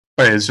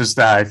But it's just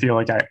that I feel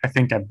like I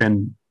think I've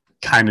been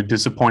kind of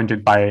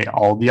disappointed by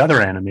all the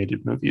other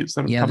animated movies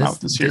that have come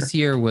out this year. This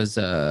year was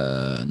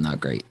not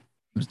great.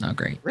 It was not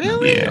great.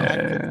 Really?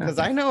 Yeah. Because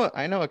I know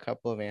a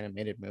couple of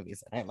animated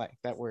movies that I like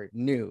that were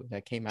new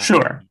that came out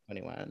Sure. in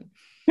 2021.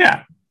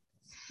 Yeah.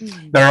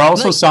 There are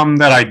also some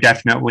that I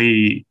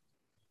definitely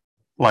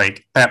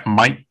like that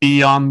might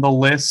be on the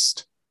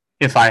list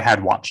if I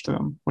had watched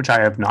them, which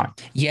I have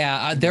not.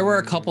 Yeah, there were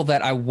a couple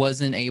that I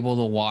wasn't able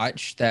to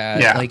watch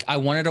that like I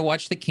wanted to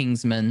watch The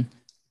Kingsman.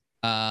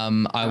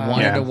 I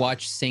wanted to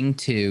watch Sing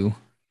 2.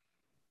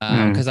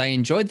 Because I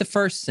enjoyed the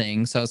first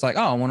Sing, so I was like,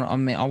 oh,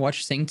 I'll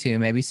watch Sing 2.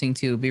 Maybe Sing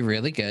 2 will be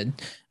really good.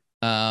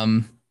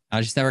 I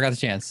just never got the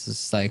chance.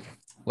 It's like,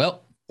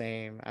 well,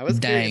 same. I was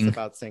curious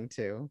about Sing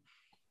 2.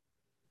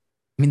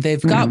 I mean,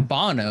 they've got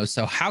Bono,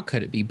 so how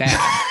could it be bad?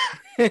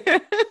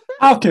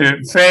 How could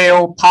it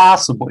fail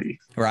possibly?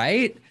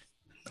 Right?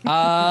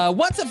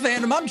 What's up,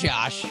 fandom? I'm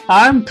Josh.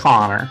 I'm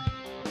Connor.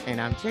 And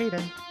I'm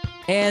Jaden.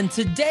 And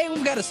today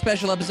we've got a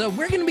special episode.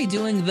 We're going to be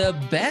doing the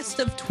best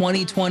of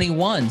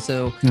 2021.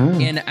 So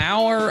in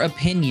our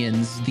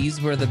opinions,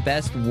 these were the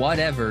best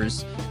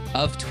whatevers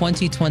of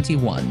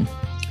 2021.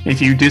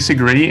 If you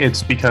disagree,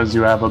 it's because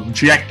you have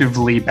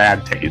objectively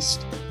bad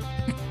taste.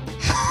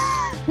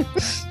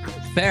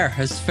 Fair.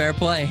 It's fair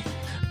play.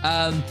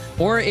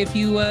 Or if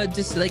you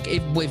just like,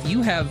 if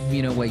you have,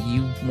 what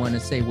you want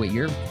to say, what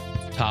your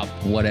top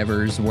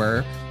whatevers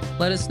were,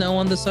 let us know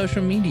on the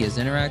social medias.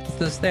 Interact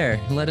with us there.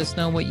 Let us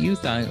know what you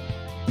thought.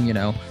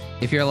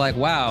 If you're like,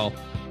 wow,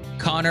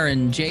 Connor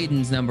and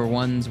Jaden's number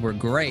ones were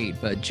great,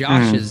 but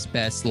Josh's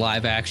best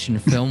live action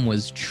film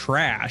was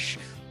trash.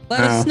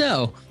 Let us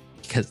know,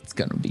 because it's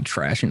gonna be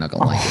trash. You're not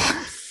gonna like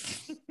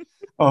it.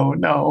 Oh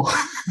no.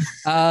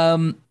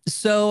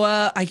 So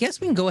I guess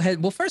we can go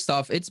ahead. Well, first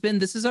off,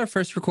 this is our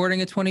first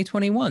recording of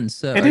 2021.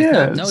 So it is.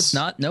 No, it's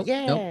not. Nope.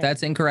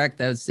 That's incorrect.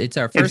 It's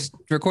our first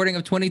recording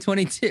of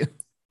 2022.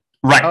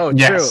 Right. Oh,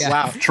 yes. true.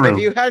 Wow. True.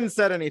 If you hadn't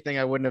said anything,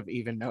 I wouldn't have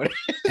even noticed.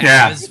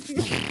 Yeah.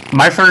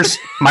 my first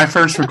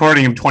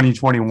recording of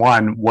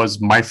 2021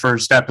 was my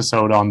first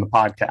episode on the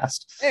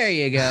podcast. There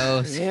you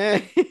go.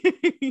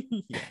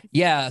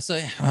 Yeah.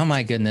 So, oh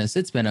my goodness,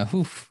 it's been a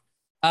hoof.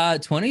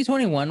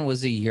 2021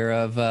 was a year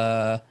of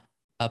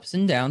ups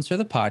and downs for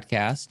the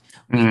podcast.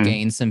 We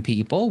gained some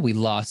people, we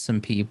lost some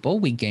people,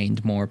 we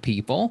gained more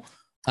people.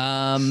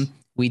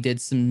 We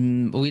did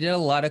a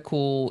lot of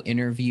cool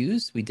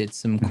interviews. We did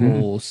some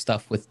cool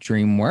stuff with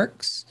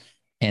DreamWorks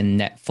and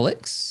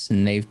Netflix,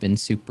 and they've been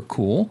super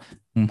cool.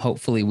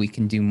 Hopefully we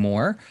can do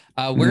more.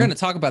 We're going to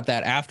talk about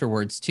that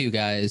afterwards too,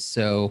 guys.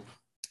 So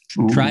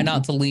try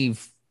not to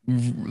leave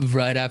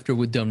right after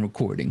we're done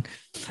recording.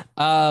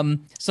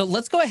 So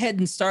let's go ahead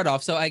and start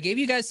off. So I gave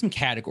you guys some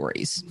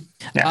categories.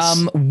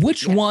 Yes.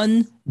 Which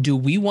one do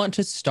we want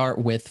to start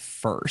with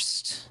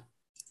first?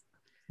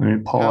 Let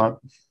me pull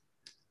up.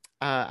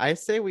 I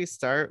say we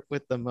start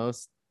with the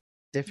most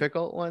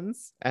difficult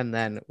ones and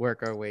then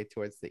work our way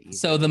towards the easy.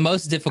 So the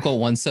most difficult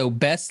one. So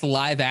best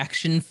live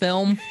action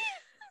film.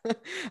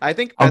 I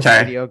think best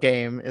video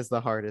game is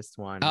the hardest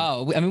one.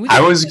 Oh, I mean, I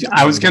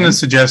was going to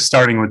suggest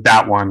starting with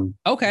that one.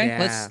 Okay,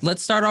 Yeah.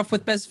 let's start off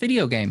with best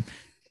video game.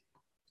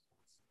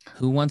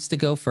 Who wants to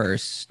go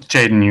first?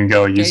 Jaden, you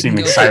go. You seem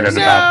excited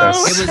about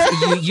this. It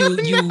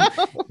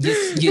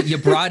was you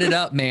brought it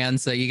up, man.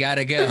 So you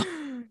gotta go.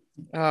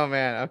 Oh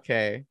man,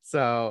 okay.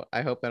 So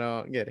I hope I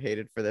don't get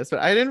hated for this, but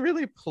I didn't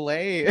really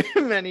play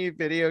many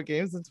video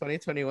games in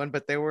 2021,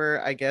 but there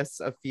were, I guess,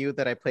 a few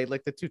that I played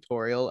like the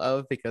tutorial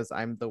of because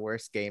I'm the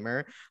worst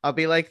gamer. I'll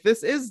be like,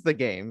 this is the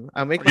game.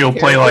 You'll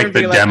play like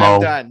the demo.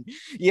 I'm done.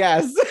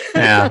 Yes.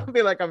 Yeah. I'll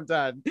be like, I'm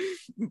done.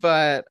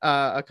 But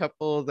a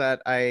couple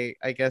that I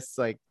guess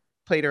like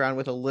played around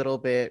with a little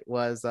bit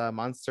was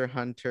Monster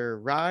Hunter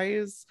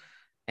Rise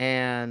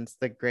and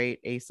the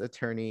Great Ace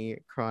Attorney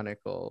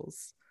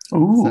Chronicles.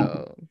 Ooh.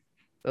 So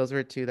those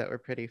were two that were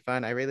pretty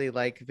fun. I really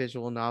like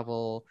visual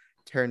novel,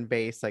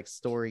 turn-based, like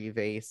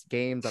story-based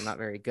games. I'm not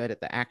very good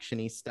at the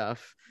action-y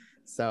stuff.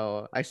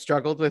 So I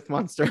struggled with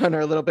Monster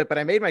Hunter a little bit, but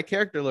I made my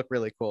character look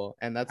really cool,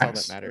 and that's all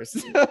that matters.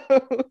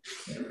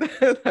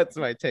 So that's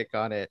my take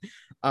on it.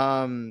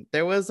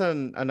 There was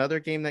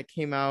another game that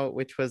came out,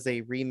 which was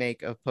a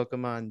remake of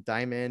Pokemon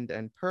Diamond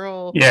and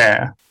Pearl.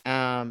 Yeah.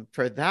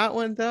 For that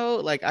one though,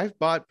 like I've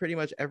bought pretty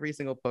much every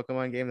single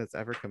Pokemon game that's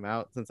ever come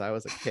out since I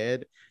was a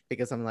kid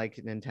because I'm like,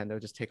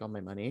 Nintendo, just take all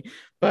my money.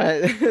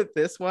 But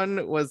this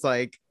one was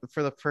like,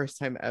 for the first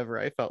time ever,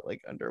 I felt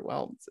like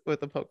underwhelmed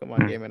with the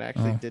Pokemon game and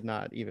actually did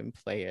not even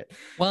play it.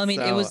 Well, I mean,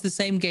 it was the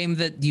same game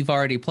that you've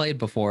already played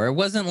before. It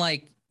wasn't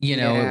like,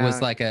 it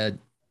was like a,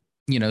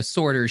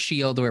 Sword or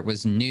Shield where it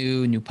was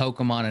new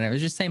Pokemon, and it was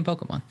just same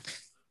Pokemon.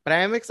 But I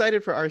am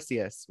excited for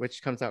Arceus,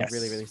 which comes out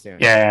really, really soon.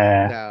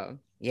 Yeah. So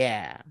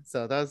yeah.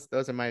 So those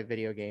are my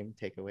video game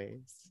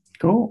takeaways.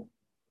 Cool.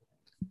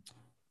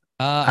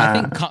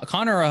 I think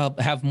Connor will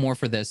have more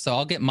for this, so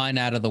I'll get mine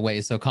out of the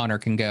way so Connor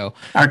can go.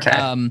 Okay.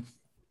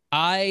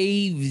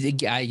 I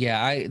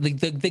like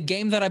the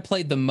game that I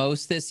played the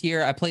most this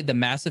year. I played the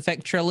Mass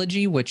Effect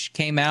trilogy, which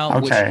came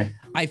out, which Okay.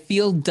 I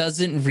feel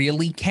doesn't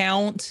really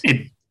count.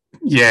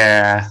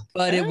 Yeah.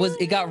 But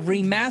it got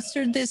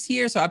remastered this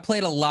year, so I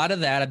played a lot of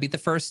that. I beat the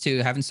first two.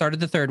 Haven't started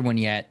the third one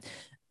yet.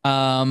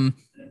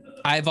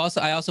 I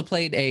also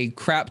played a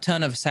crap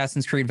ton of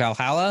Assassin's Creed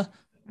Valhalla.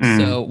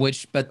 So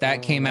but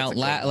that came out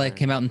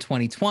came out in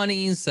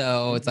 2020,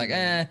 so it's like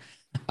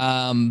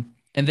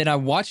and then I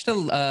watched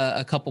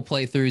a couple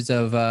playthroughs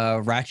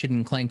of Ratchet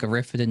and Clank: A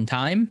Rift in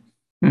Time.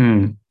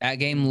 That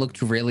game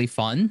looked really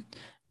fun.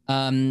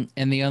 And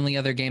the only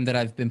other game that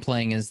I've been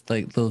playing is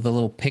the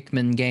little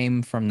Pikmin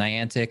game from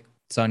Niantic.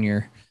 It's on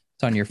your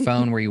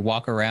phone where you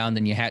walk around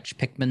and you hatch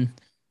Pikmin.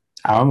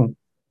 Oh.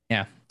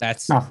 Yeah,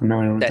 that's not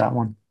familiar with that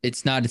one.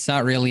 It's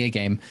not really a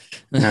game,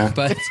 yeah.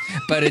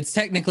 but it's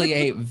technically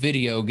a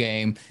video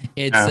game.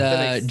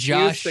 It's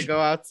Josh to go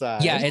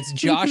outside. Yeah, it's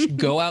Josh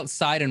go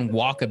outside and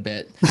walk a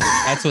bit.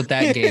 That's what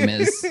that game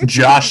is.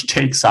 Josh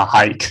takes a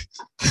hike.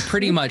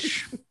 Pretty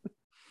much.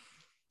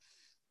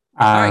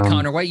 All right,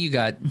 Connor, what you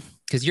got?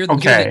 Because you're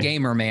the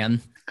gamer,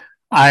 man.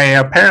 I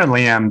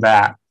apparently am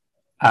that.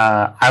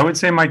 I would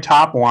say my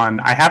top one.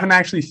 I haven't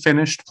actually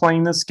finished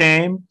playing this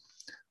game,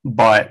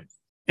 but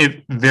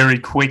it very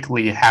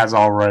quickly has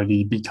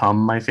already become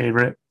my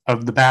favorite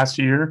of the past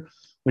year,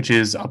 which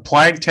is A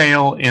Plague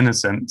Tale: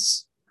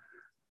 Innocence.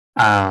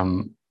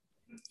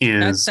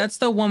 That's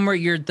the one where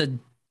you're the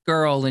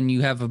girl and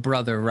you have a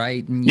brother,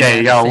 right? And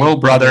you got a little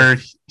brother.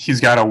 He's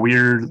got a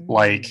weird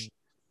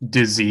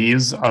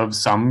disease of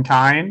some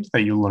kind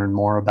that you learn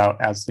more about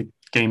as the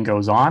game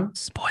goes on.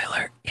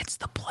 Spoiler, it's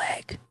the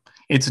plague.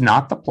 It's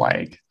not the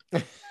plague.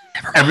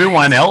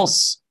 Everyone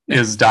else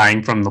is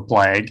dying from the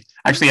plague.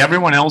 Actually,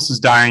 everyone else is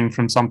dying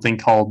from something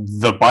called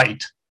the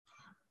bite.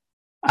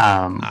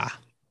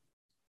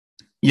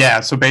 Yeah,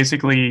 so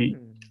basically,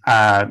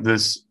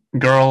 this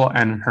girl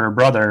and her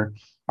brother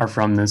are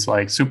from this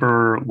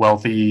super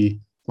wealthy,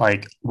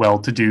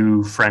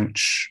 well-to-do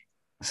French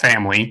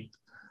family.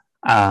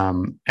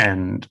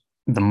 And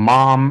the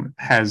mom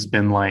has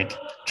been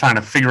trying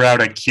to figure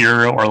out a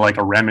cure or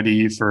a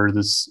remedy for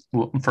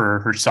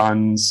her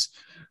son's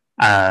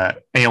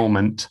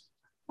ailment.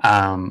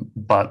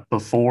 But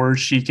before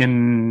she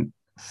can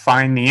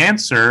find the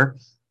answer,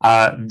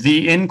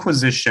 the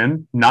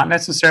Inquisition, not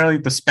necessarily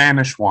the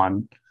Spanish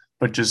one,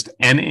 but just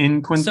an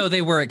Inquisition. So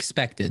they were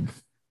expected.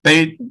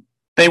 They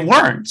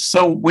weren't.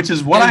 So which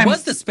is what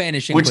was the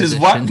Spanish Inquisition. Which is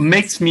what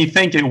makes me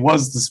think it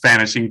was the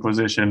Spanish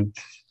Inquisition.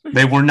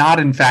 They were not,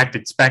 in fact,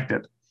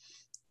 expected.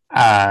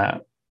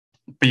 But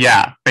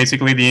yeah,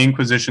 basically the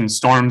Inquisition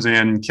storms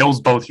in,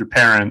 kills both your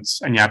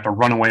parents, and you have to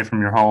run away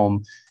from your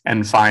home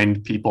and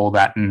find people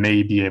that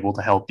may be able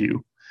to help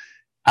you.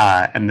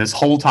 And this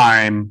whole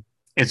time,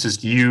 it's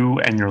just you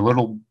and your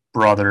little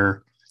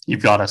brother.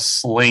 You've got a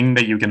sling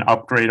that you can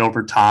upgrade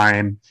over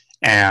time,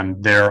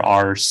 and there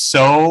are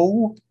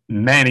so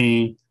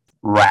many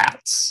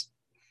rats.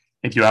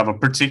 If you have a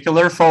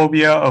particular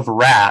phobia of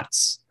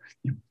rats,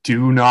 you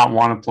do not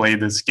want to play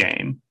this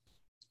game.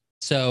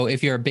 So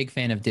if you're a big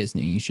fan of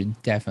Disney, you should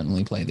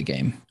definitely play the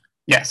game.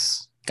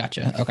 Yes.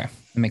 Gotcha. Okay.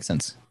 That makes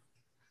sense.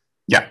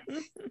 Yeah.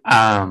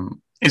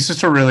 It's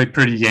just a really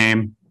pretty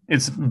game.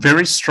 It's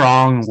very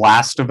strong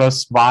Last of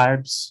Us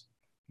vibes.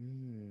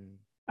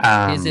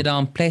 Is it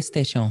on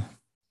PlayStation?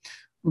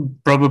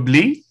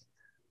 Probably.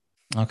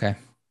 Okay.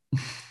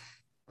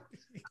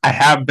 I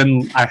have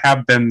been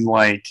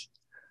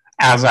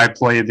as I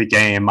play the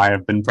game, I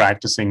have been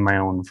practicing my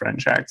own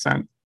French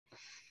accent.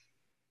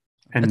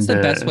 And that's the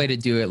best way to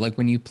do it.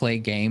 When you play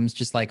games,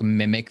 just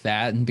mimic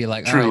that and be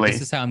like, all right,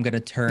 this is how I'm going to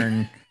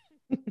turn.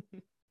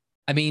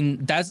 I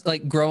mean, that's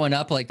growing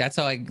up, that's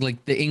how the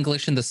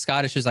English and the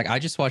Scottish is I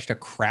just watched a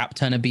crap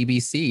ton of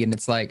BBC, and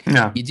it's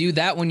you do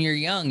that when you're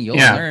young, you'll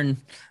learn.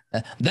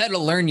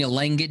 That'll learn your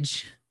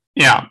language.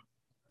 Yeah.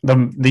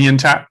 The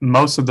entire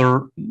most of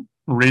the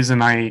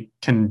reason I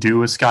can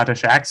do a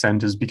Scottish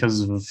accent is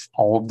because of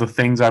all of the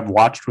things I've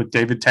watched with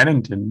David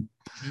Tennant.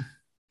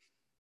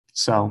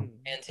 So.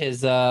 And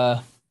his You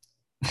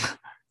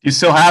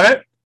still have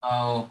it?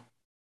 Oh.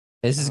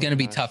 This is going to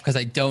be tough because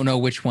I don't know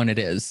which one it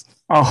is.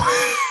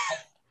 Oh.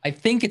 I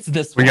think it's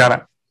this one. We got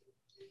it.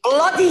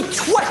 Bloody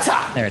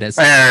Twitter! There it is.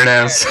 There it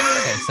is.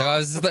 Okay, so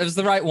it was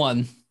the right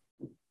one.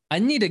 I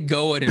need to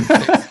go in and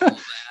fix all that.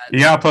 You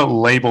gotta put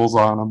labels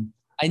on them.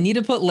 I need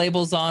to put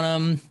labels on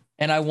them,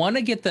 and I want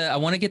to get that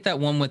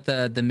one with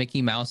the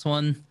Mickey Mouse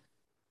one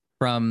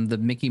from the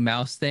Mickey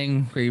Mouse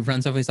thing where he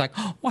runs over. He's like,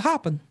 oh, "What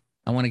happened?"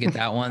 I want to get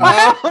that one.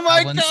 Oh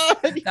my god,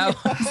 that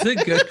one's a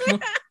good one.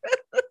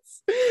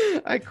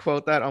 I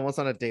quote that almost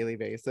on a daily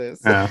basis.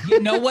 Yeah. You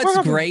know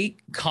what's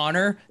great,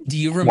 Connor? Do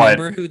you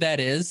remember who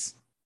that is?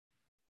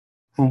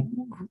 Who?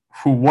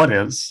 What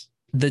is?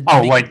 The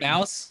Mickey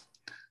Mouse?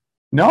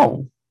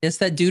 No. It's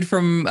that dude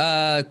from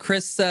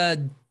Chris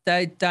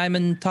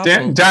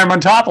Diamondopoulos.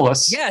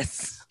 Diamondopoulos.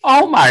 Yes.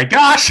 Oh my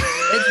gosh.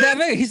 It's that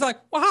big. He's like,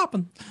 what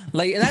happened?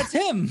 That's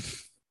him.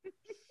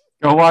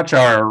 Go watch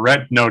our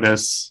Red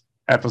Notice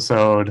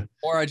episode,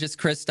 Or just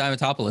Chris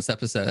Diamantopoulos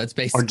episode. That's or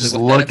basically just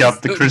what that look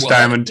up the episode Chris was.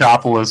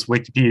 Diamantopoulos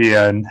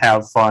Wikipedia and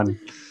have fun.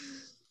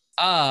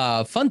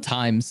 Fun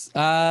times.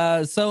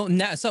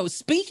 So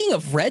speaking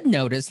of Red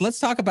Notice, let's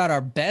talk about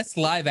our best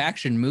live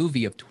action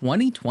movie of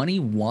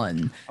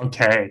 2021.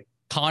 Okay.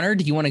 Connor,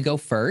 do you want to go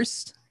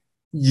first?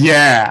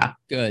 Yeah.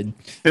 Good.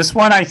 This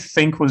one I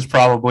think was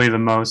probably the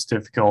most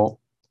difficult.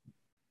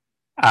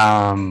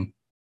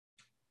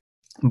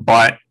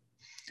 But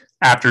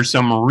after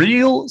some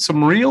real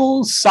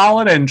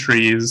solid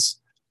entries,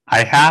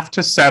 I have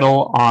to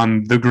settle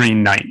on The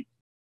Green Knight.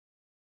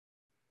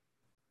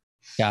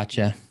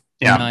 Gotcha.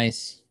 Yeah.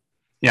 Nice.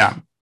 Yeah.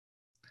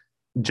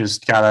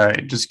 Just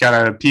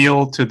gotta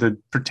appeal to the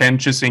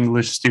pretentious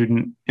English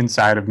student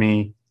inside of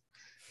me.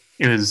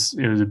 It was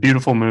a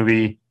beautiful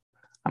movie.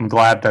 I'm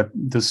glad that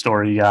the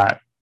story got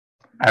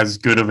as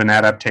good of an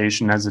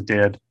adaptation as it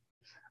did.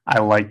 I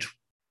liked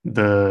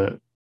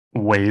the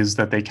ways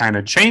that they kind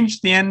of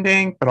changed the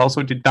ending, but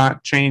also did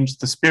not change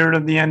the spirit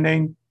of the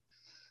ending.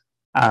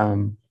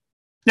 Yeah,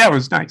 it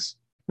was nice.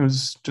 It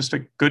was just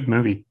a good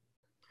movie.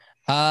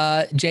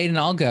 Jaden,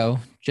 I'll go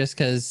just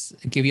because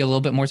give you a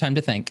little bit more time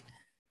to think.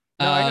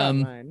 No, I got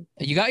mine.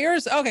 You got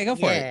yours? Okay, go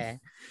for it.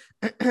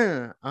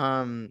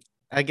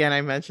 Again,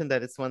 I mentioned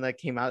that it's one that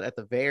came out at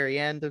the very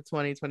end of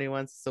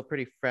 2021, so still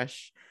pretty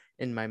fresh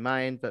in my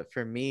mind. But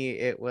for me,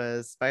 it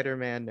was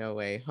Spider-Man No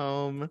Way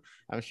Home.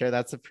 I'm sure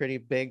that's a pretty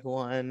big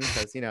one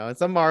because,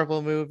 it's a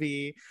Marvel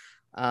movie.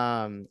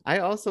 I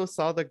also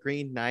saw The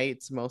Green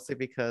Knight mostly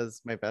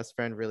because my best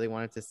friend really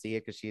wanted to see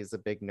it because she's a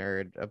big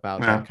nerd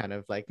about that kind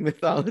of like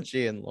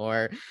mythology and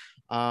lore.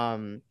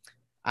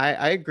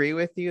 I agree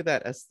with you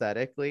that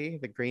aesthetically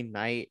The Green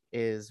Knight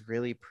is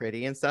really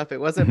pretty and stuff.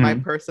 It wasn't my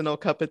personal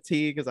cup of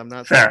tea because I'm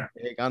not so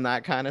big on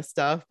that kind of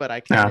stuff, but I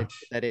kind of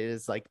that it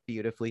is like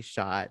beautifully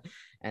shot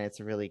and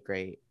it's a really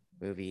great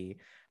movie.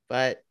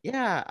 But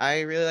yeah,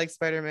 I really like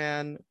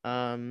Spider-Man.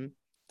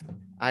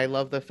 I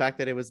love the fact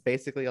that it was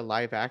basically a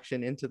live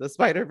action Into the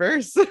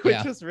Spider-Verse,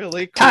 which was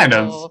really cool. Kind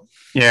of.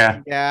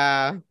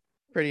 Yeah,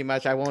 pretty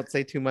much. I won't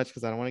say too much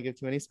because I don't want to give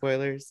too many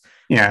spoilers.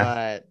 Yeah.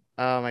 But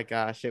oh my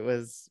gosh, it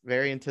was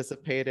very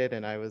anticipated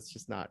and I was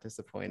just not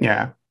disappointed.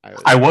 Yeah.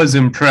 I was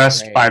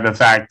impressed by the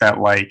fact that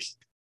like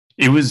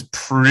it was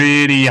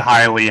pretty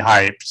highly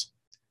hyped.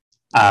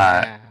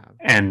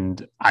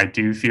 And I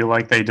do feel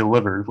like they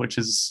delivered, which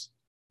is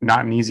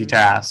not an easy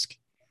task.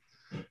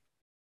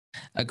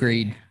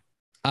 Agreed.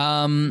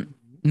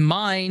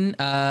 Mine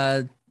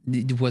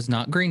was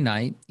not Green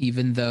Knight,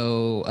 even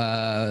though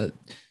the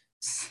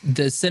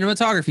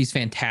cinematography is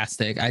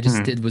fantastic. I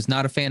just was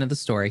not a fan of the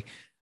story.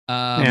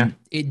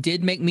 It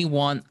did make me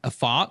want a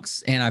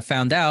fox, and I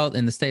found out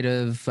in the state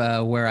of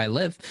where I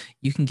live,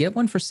 you can get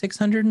one for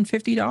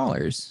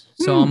 $650.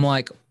 So I'm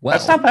like, well,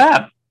 that's not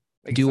bad.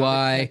 Do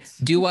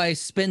I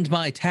spend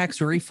my tax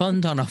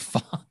refund on a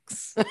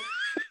fox?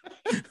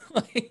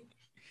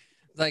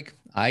 like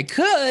I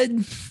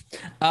could,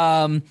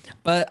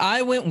 but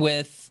I went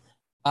with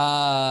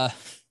The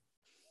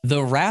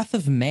Wrath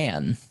of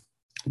Man.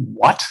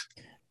 What?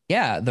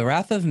 Yeah, The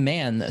Wrath of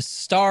Man,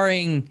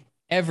 starring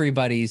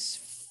everybody's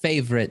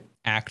favorite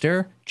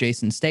actor,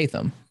 Jason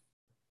Statham.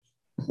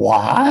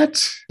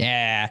 What?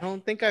 Yeah, I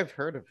don't think I've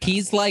heard of that.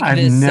 He's like I've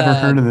this. Never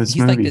heard of this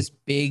he's movie. Like this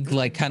big,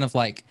 like kind of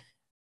like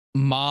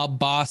mob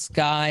boss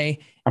guy.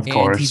 Of and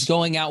course. He's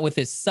going out with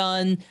his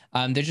son.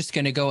 They're just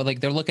gonna go, like,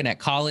 they're looking at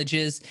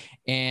colleges,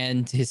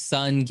 and his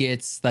son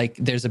gets, like,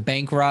 there's a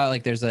bank rob,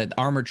 like there's an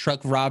armored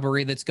truck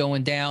robbery that's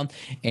going down,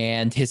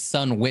 and his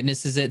son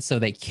witnesses it, so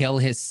they kill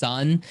his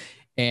son.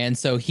 And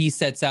so he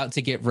sets out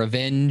to get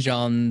revenge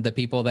on the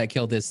people that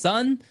killed his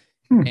son.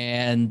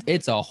 And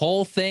it's a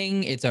whole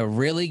thing. It's a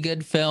really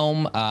good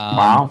film.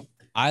 Wow.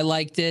 I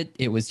liked it.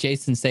 It was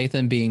Jason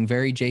Statham being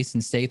very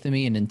Jason Statham-y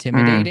and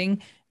intimidating.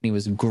 And he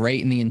was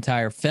great in the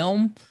entire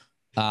film.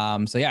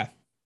 So yeah,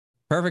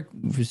 perfect.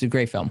 It was a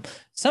great film.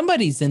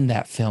 Somebody's in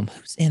that film.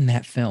 Who's in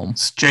that film?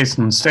 It's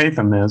Jason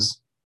Statham is.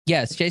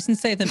 Yes, Jason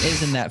Statham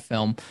is in that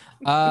film.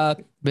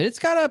 But it's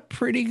got a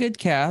pretty good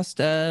cast.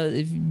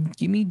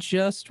 Give me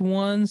just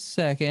 1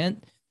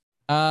 second.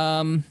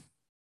 Oh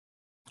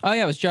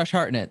yeah, it was Josh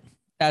Hartnett.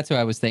 That's who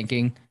I was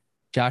thinking.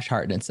 Josh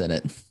Hartnett's in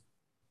it.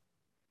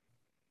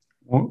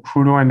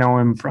 Who do I know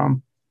him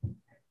from?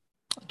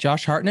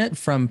 Josh Hartnett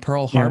from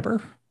Pearl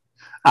Harbor.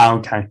 Oh,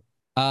 okay.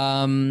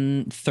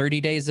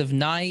 30 Days of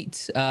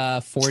Night,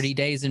 40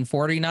 Days and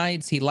 40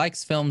 Nights. He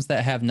likes films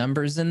that have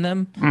numbers in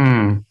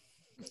them.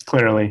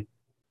 Clearly.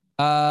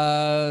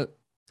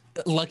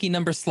 Lucky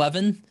Number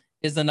 11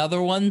 is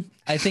another one.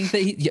 I think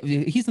that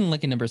he's in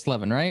Lucky Number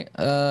 11, right?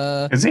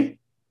 Is he?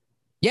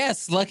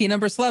 Yes, Lucky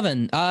Number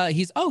 11.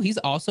 He's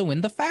also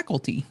in The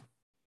Faculty.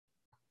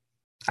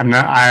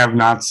 I have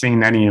not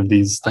seen any of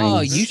these things. Oh,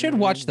 you should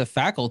watch The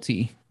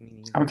Faculty.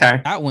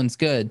 Okay. That one's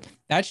good.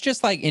 That's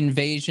just like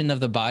Invasion of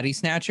the Body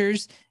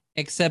Snatchers,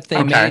 except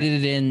they made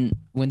it in,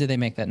 when did they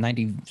make that?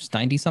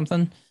 90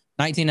 something?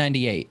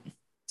 1998.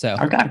 So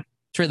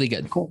it's really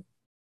good. Cool.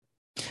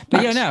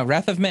 But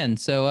Wrath of Men.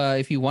 So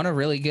if you want a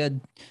really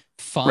good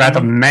fun. Wrath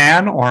of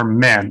Man or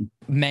Men?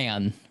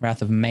 Man.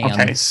 Wrath of Man.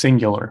 Okay,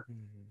 singular.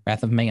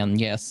 Wrath of Man,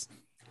 yes.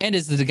 And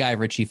it's the Guy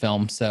Ritchie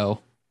film, so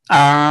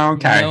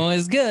Okay. you know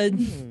it's good.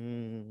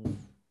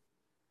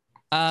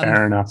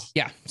 Fair enough.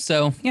 Yeah,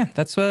 so yeah,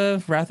 that's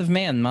Wrath of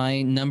Man,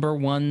 my number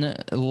one,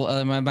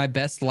 my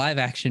best live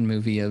action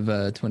movie of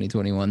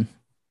 2021.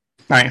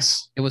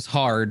 Nice. It was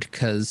hard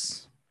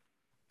because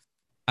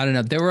I don't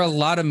know. There were a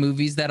lot of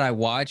movies that I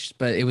watched,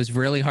 but it was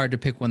really hard to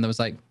pick one that was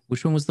like,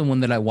 which one was the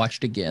one that I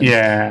watched again?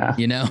 Yeah.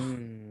 You know?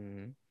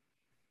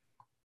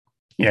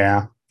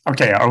 Yeah.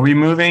 Okay. Are we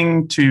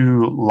moving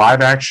to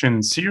live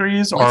action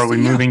series or are we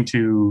moving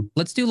to?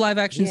 Let's do live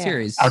action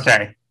series.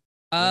 Okay.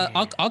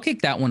 I'll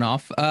kick that one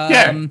off.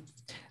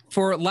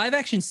 For live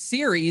action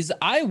series,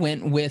 I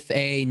went with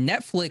a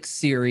Netflix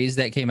series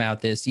that came out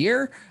this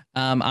year.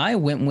 I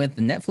went with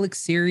the Netflix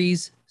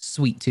series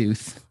Sweet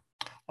Tooth.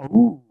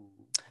 Ooh.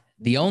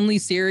 The only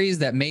series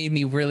that made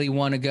me really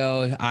want to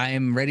go.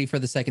 I'm ready for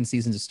the second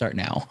season to start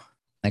now.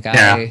 Like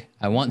I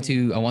want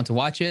to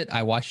watch it.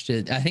 I watched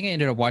it. I think I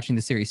ended up watching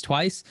the series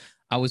twice.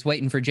 I was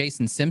waiting for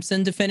Jason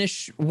Simpson to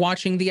finish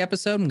watching the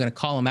episode. I'm going to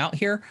call him out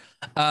here.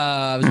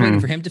 I was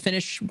waiting for him to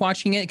finish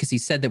watching it because he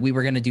said that we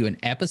were going to do an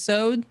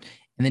episode,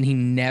 and then he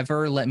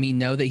never let me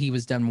know that he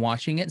was done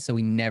watching it, so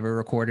we never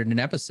recorded an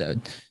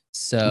episode.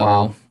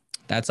 So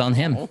that's on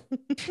him.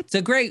 It's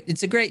a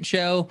great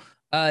show.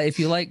 If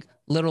you like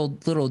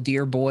little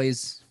deer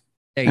boys,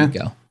 there you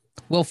go.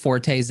 Will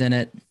Forte's in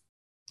it.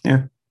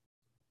 Yeah.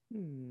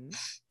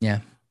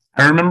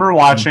 I remember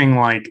watching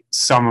like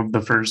some of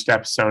the first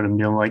episode and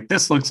being like,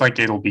 this looks like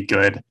it'll be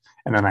good.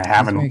 And then I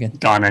haven't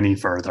gone any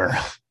further.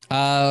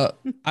 I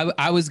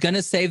was going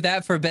to save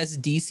that for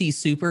best DC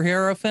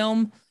superhero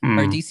film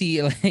or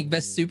DC like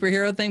best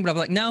superhero thing, but I was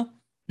like, no,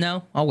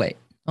 I'll wait.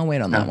 I'll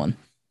wait on that one.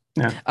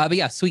 Yeah. But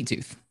yeah, Sweet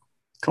Tooth.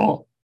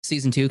 Cool.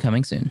 Season 2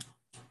 coming soon.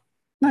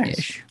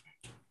 Nice.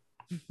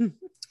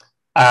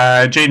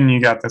 Jaden,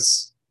 you got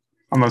this.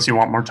 Unless you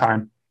want more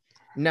time.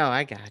 No,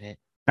 I got it.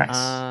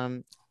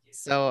 Nice.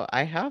 So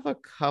I have a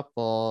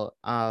couple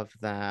of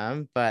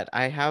them, but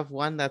I have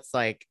one that's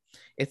like,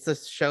 it's a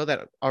show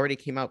that already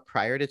came out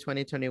prior to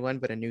 2021,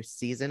 but a new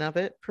season of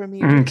it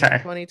premiered in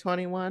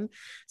 2021.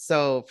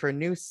 So for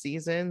new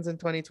seasons in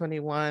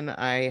 2021,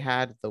 I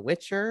had The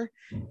Witcher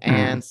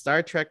and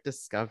Star Trek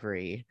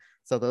Discovery.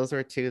 So those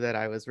were two that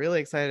I was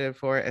really excited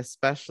for,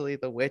 especially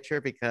The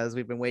Witcher, because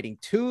we've been waiting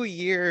 2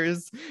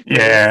 years for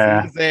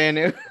this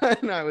season,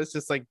 and I was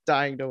just like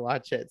dying to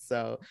watch it.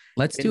 So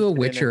let's do a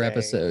Witcher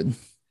episode.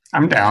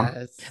 I'm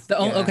down.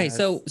 Okay,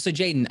 so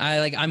Jaden,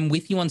 I'm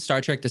with you on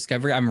Star Trek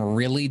Discovery. I'm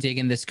really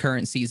digging this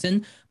current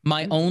season.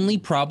 My only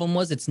problem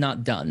was it's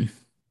not done.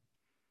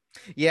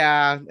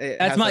 Yeah,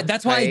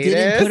 that's why I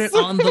didn't put it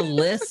on the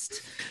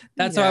list.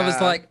 That's why I was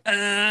like,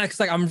 because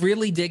like I'm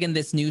really digging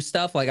this new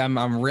stuff. Like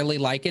I'm really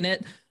liking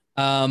it.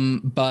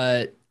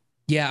 But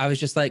yeah, I was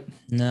just like,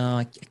 no,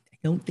 I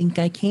don't think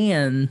I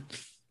can.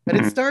 But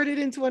it started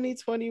in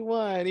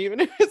 2021,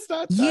 even if it's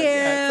not done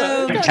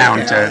yet. So it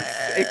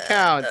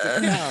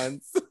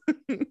counts.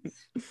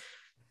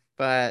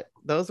 But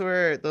those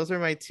were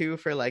my two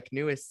for like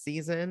newest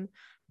season.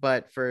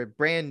 But for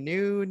brand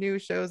new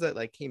shows that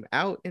like came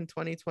out in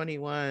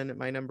 2021,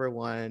 my number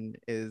one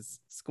is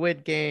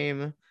Squid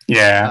Game.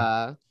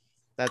 Yeah.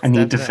 That's I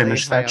need to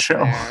finish that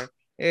show.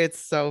 It's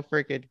so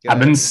freaking good. I've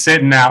been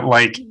sitting at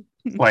like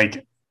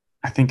I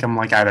think I'm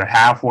like either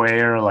halfway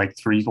or like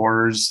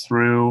 3/4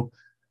 through.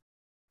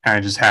 And I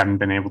just haven't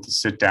been able to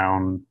sit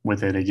down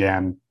with it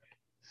again.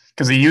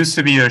 Because it used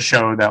to be a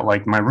show that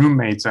like my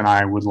roommates and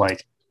I would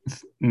like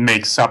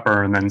make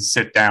supper and then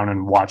sit down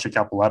and watch a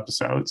couple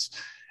episodes.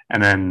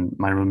 And then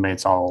my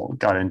roommates all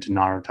got into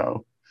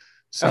Naruto.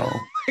 So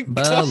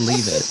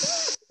believe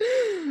it.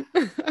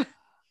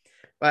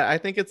 But I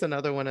think it's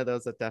another one of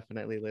those that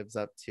definitely lives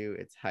up to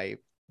its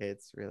hype.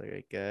 It's really,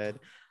 really good.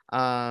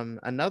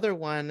 Another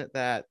one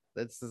that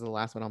this is the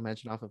last one I'll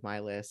mention off of my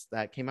list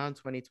that came out in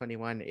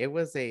 2021. It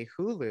was a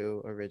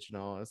Hulu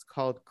original. It's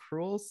called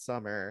Cruel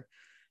Summer.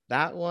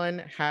 That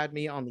one had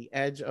me on the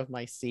edge of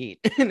my seat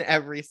in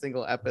every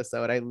single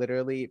episode. I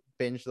literally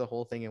binged the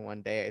whole thing in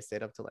one day. I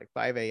stayed up till like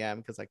 5 a.m.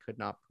 because I could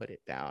not put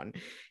it down.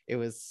 It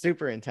was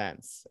super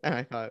intense, and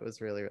I thought it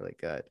was really, really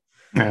good.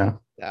 Yeah.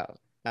 So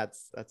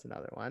that's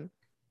another one.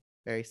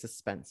 Very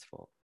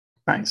suspenseful.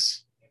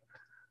 Nice.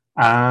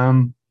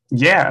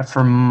 Yeah,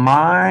 for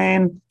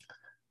mine,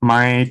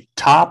 my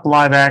top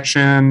live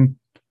action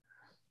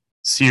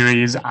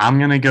series, I'm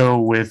gonna go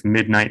with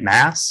Midnight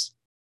Mass.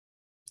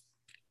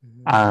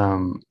 I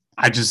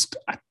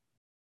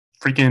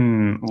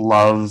freaking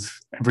love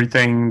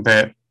everything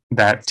that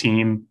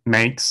team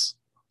makes.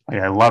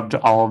 Like I loved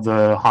all of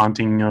the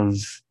Haunting of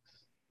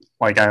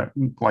like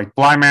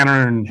Bly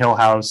Manor and Hill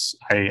House.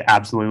 I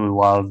absolutely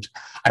loved.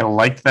 I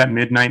liked that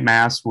Midnight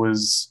Mass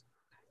was,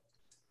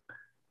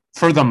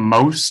 for the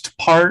most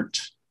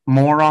part,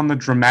 more on the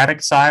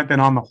dramatic side than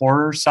on the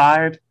horror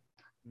side.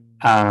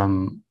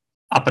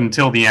 Up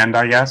until the end,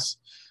 I guess.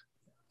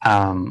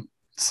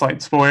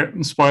 Slight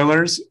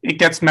spoilers. It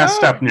gets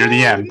messed up near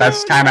the end.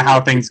 That's kind of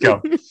how things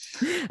go.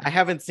 I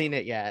haven't seen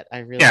it yet. I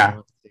really Yeah.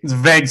 want to. It's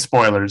vague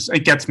spoilers.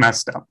 It gets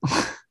messed up.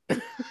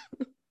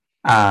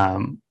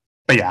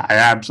 But yeah, I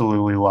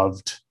absolutely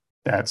loved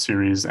that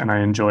series, and I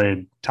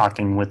enjoyed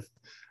talking with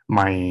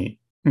my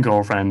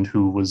girlfriend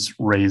who was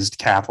raised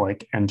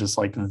Catholic and just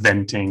like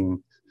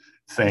venting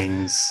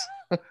things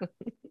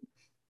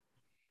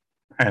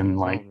and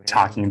like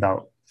talking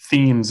about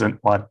themes and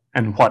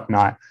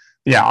whatnot.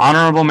 Yeah,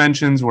 honorable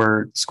mentions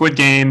were Squid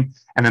Game,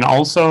 and then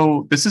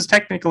also this is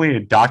technically a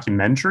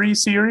documentary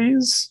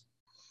series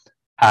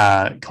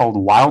called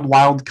Wild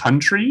Wild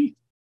Country.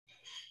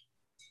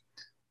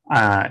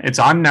 It's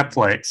on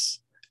Netflix,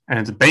 and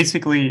it's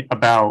basically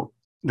about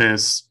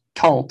this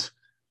cult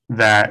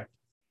that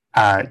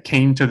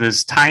came to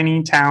this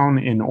tiny town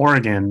in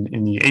Oregon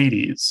in the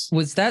 80s.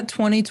 Was that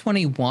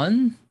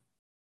 2021?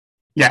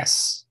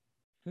 Yes.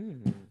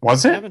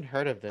 Was I it? haven't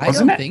heard of this. I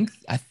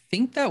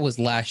think that was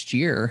last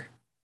year.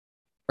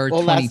 Or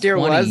well, 2020. last year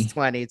was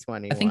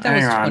 2020. I think that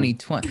was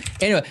 2020.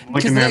 Anyway,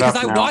 because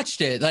I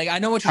watched it. Like, I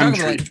know what you're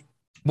talking about. Like,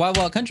 Wild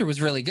Wild Country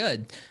was really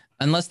good.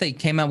 Unless they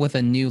came out with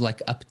a new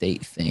like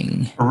update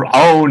thing.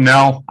 Oh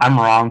no, I'm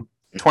wrong.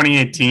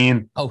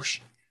 2018. Oh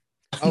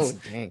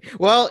dang.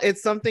 Well,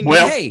 it's something you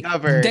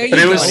discovered. There you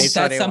go.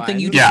 That's something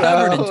you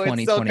discovered in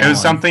 2021. It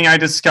was something I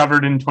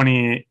discovered in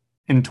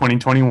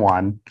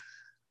 2021.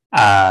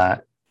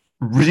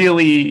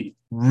 Really,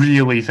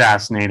 really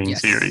fascinating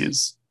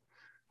series.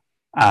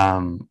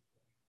 Yeah.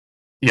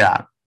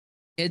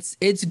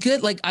 It's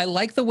good. Like, I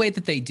like the way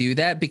that they do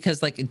that,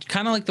 because like it's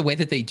kind of like the way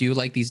that they do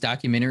like these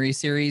documentary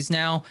series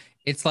now.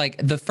 It's like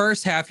the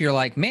first half you're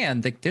like,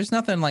 man, there's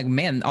nothing, like,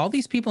 man, all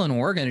these people in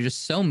Oregon are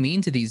just so mean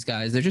to these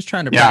guys. They're just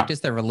trying to practice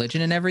their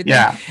religion and everything.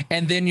 Yeah.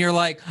 And then you're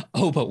like,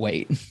 oh, but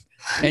wait.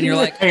 And you're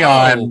like, hang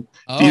on.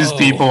 These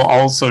people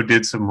also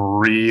did some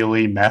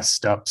really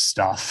messed up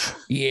stuff.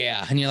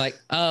 Yeah. And you're like,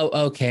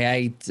 oh,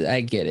 okay,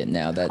 I get it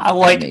now.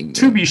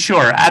 To be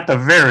sure, at the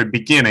very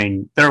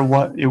beginning,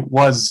 it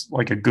was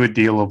like a good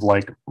deal of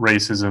like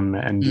racism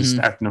and just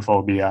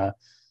ethnophobia.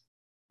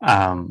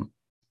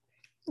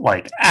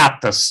 Like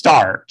at the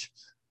start,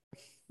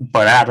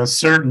 but at a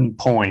certain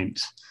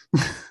point.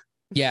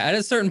 Yeah, at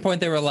a certain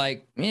point they were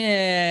like,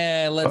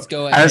 yeah, let's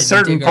go ahead. At a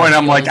certain point,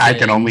 I'm like, I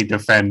can only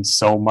defend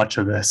so much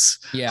of this.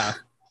 Yeah.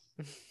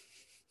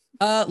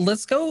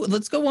 Let's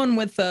go on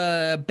with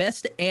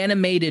best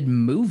animated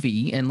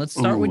movie, and let's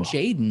start with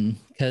Jaden,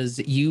 because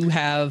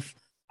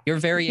you're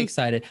very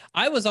excited.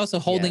 I was also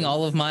holding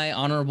all of my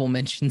honorable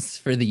mentions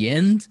for the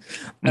end,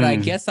 but I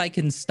guess I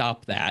can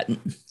stop that.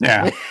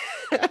 Yeah.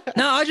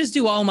 No, I'll just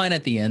do all mine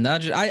at the end.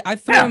 I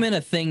threw them in a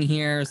thing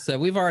here, so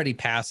we've already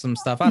passed some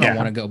stuff. I don't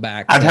want to go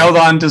back. I've held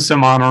on to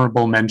some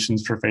honorable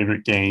mentions for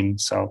favorite game,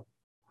 so.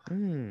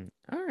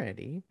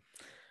 Alrighty.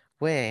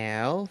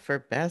 Well, for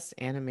best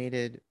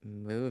animated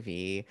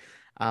movie,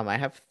 I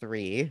have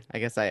 3. I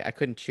guess I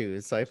couldn't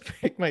choose, so I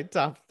picked my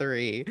top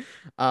 3.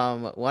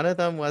 One of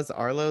them was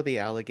Arlo the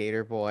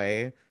Alligator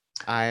Boy.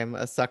 I'm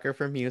a sucker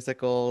for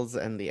musicals,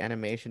 and the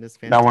animation is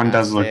fantastic. That one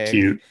does look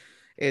cute.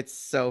 It's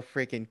so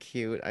freaking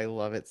cute. I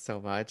love it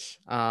so much.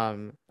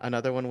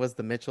 Another one was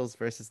The Mitchells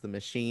versus the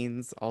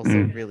Machines.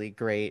 Also really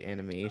great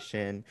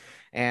animation.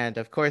 And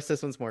of course,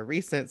 this one's more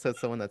recent, so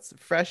it's the one that's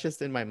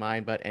freshest in my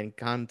mind, but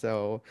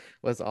Encanto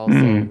was also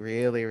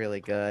really,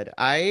 really good.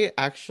 I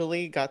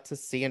actually got to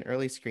see an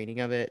early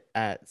screening of it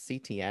at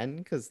CTN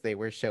because they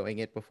were showing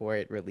it before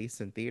it released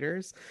in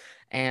theaters.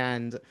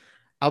 And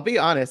I'll be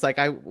honest, like,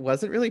 I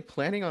wasn't really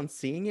planning on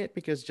seeing it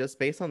because just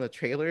based on the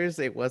trailers,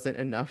 it wasn't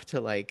enough to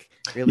like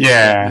really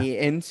get me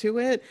into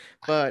it.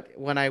 But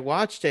when I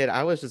watched it,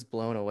 I was just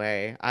blown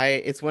away.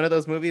 It's one of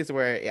those movies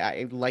where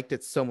I liked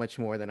it so much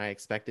more than I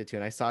expected to,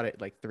 and I saw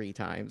it like 3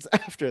 times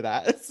after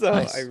that. So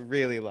nice. I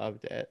really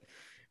loved it.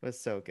 It was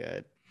so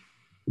good.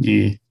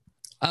 Yeah.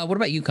 What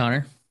about you,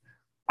 Connor?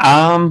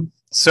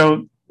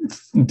 So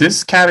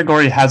this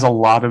category has a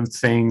lot of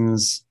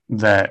things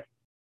that,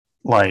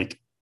 like,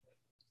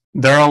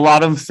 there are a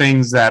lot of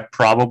things that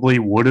probably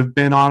would have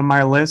been on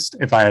my list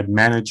if I had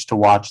managed to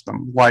watch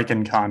them, like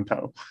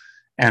Encanto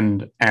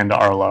and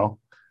Arlo.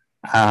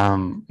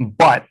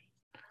 But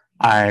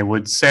I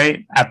would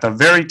say at the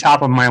very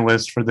top of my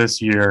list for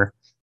this year,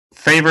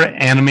 favorite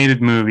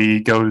animated movie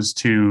goes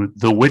to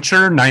The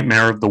Witcher: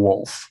 Nightmare of the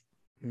Wolf.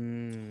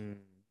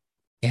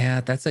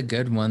 Yeah, that's a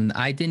good one.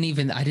 I didn't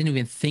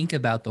even think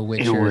about The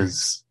Witcher.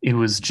 It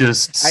was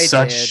just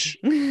such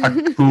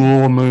a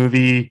cool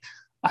movie.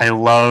 I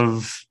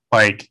love,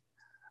 like,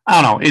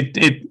 I don't know,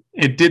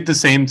 it did the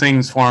same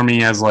things for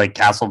me as like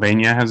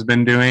Castlevania has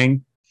been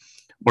doing,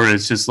 where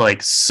it's just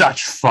like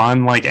such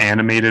fun, like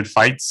animated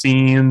fight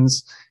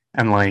scenes,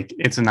 and like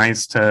it's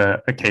nice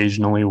to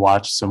occasionally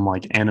watch some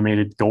like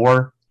animated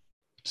gore.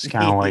 Just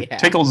kind of like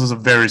tickles is a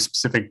very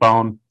specific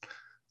bone.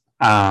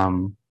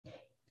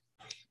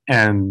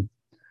 And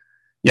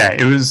yeah,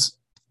 it was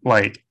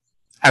like,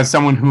 as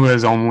someone who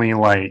has only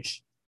like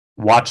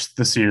watched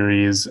the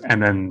series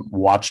and then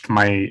watched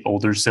my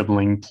older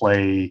sibling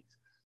play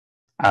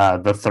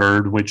the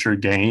third Witcher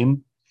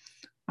game,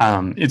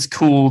 it's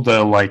cool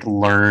to like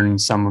learn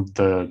some of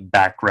the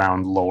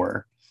background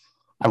lore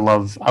I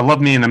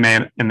love me an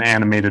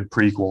animated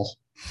prequel.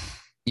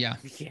 Yeah.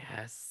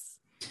 Yes.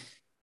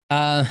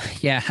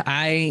 Yeah,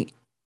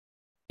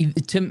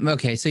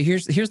 okay, so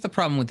here's the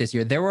problem with this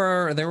year. There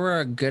were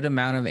a good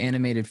amount of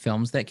animated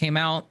films that came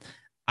out.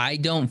 I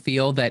don't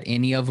feel that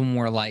any of them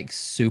were like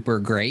super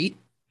great.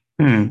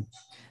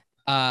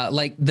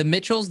 Like the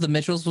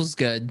Mitchells was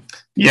good.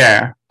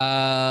 Yeah.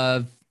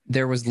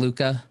 There was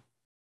Luca.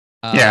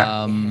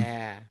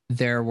 Yeah.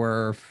 There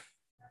were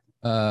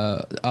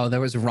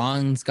there was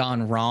Ron's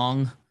Gone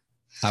Wrong.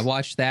 I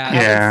watched that. I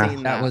haven't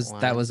seen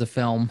that was a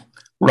film.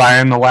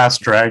 Ryan the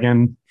Last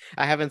Dragon.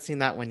 I haven't seen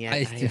that one yet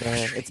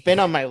either. It's been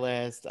on my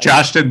list.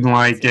 Josh didn't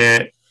like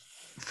it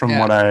from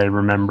what I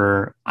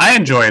remember. I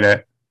enjoyed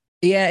it.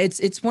 Yeah,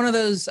 it's one of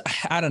those,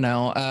 I don't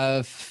know.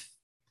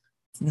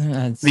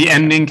 The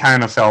ending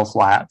kind of fell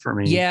flat for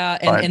me. Yeah,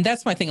 and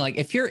that's my thing. Like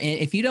if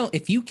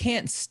you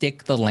can't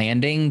stick the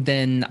landing,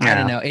 then I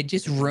don't know. It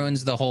just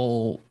ruins the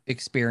whole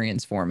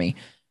experience for me.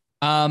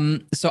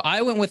 So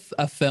I went with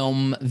a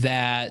film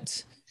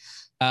that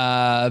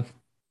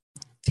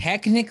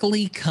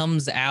technically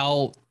comes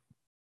out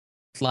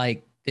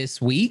like this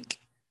week.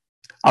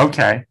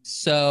 Okay.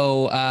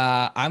 So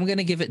I'm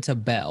gonna give it to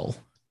Belle.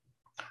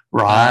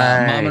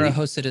 Right. Mamoru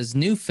Hosoda's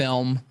new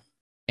film,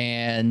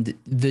 and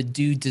the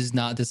dude does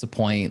not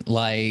disappoint.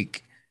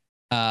 Like,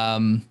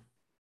 of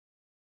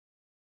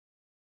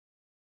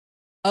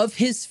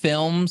his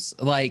films,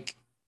 like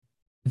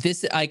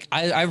this, like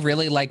I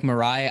really like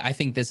Mirai. I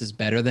think this is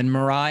better than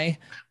Mirai.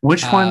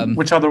 Which one?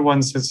 Which other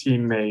ones has he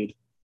made?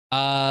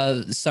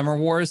 Summer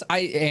Wars.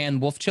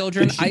 And Wolf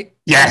Children. I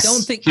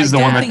don't think he's the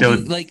one that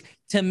did. Like,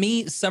 to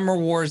me, Summer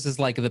Wars is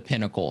like the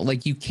pinnacle.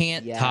 Like you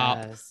can't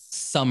top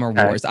Summer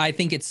Wars. I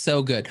think it's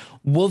so good.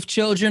 Wolf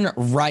Children,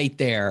 right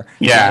there.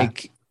 Yeah.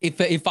 Like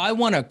if I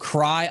want to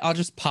cry, I'll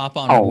just pop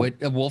on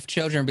Wolf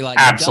Children and be like,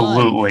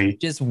 absolutely, done.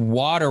 Just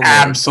water.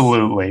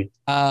 Absolutely.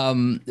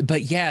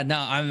 But yeah, no,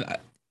 I'm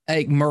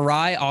like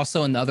Mirai,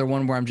 also another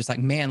one where I'm just like,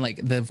 man, like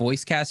the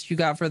voice cast you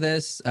got for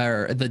this,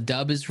 or the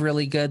dub is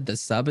really good, the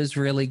sub is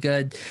really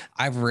good.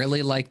 I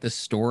really like the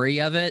story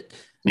of it.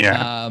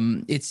 Yeah.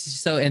 It's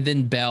so, and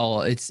then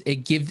Belle,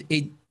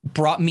 it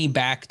brought me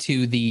back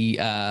to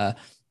the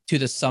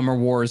Summer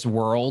Wars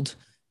world,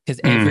 because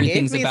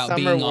everything's about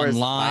being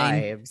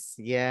online. Vibes.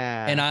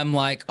 Yeah. And I'm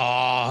like,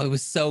 oh, it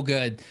was so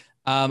good.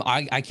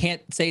 I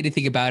can't say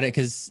anything about it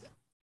because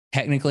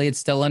technically it's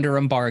still under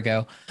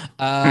embargo.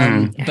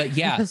 But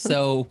yeah,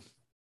 so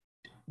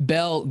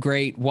Belle,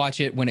 great. Watch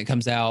it when it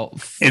comes out.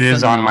 It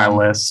is on my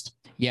list.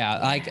 Yeah,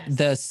 like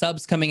the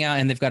subs coming out,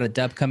 and they've got a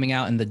dub coming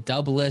out, and the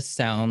dub list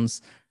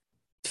sounds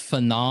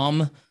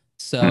phenom.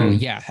 So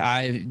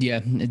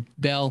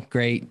Belle,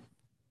 great.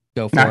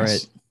 Go for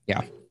it.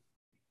 Yeah.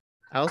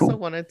 I also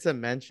wanted to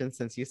mention,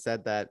 since you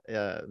said that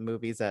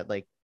movies that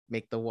like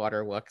make the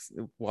waterworks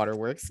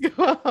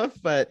go off,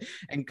 but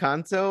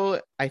Encanto,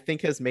 I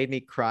think, has made me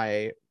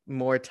cry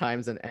more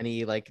times than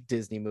any like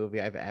Disney movie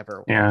I've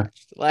ever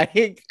watched.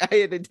 Like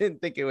I didn't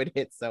think it would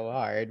hit so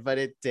hard, but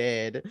it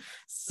did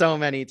so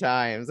many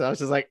times. I was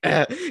just like,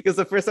 because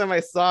the first time I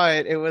saw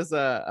it, it was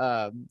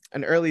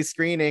an early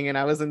screening, and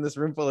I was in this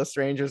room full of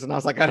strangers, and I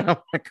was like, I don't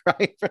want to cry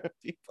in front of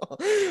people.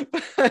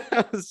 But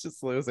I was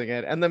just losing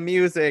it. And the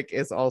music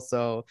is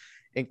also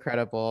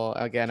incredible.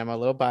 Again, I'm a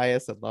little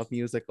biased. I love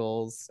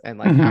musicals, and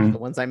like half the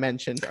ones I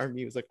mentioned are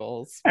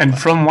musicals. And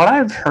from what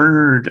I've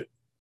heard,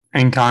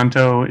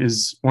 Encanto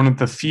is one of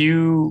the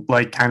few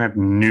like kind of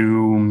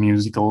new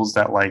musicals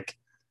that like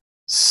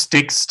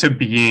sticks to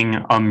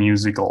being a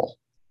musical,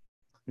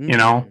 you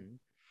know,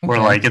 where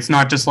like it's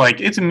not just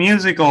like it's a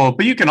musical,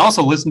 but you can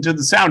also listen to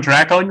the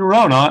soundtrack on your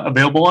own,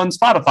 available on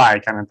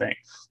Spotify, kind of thing.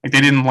 Like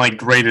they didn't like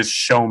Greatest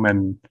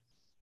Showman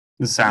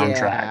the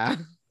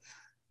soundtrack,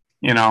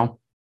 you know,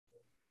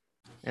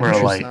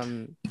 where like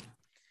I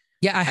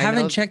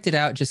haven't checked it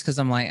out just because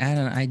I'm like,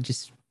 I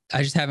just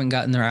haven't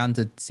gotten around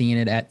to seeing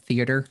it at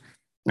theater.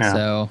 Yeah.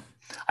 So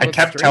I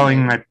kept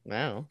telling my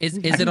is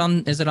it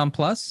on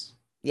Plus?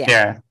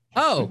 Yeah.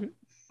 Oh,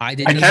 I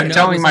kept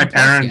telling my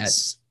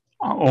parents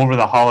over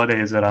the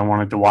holidays that I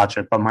wanted to watch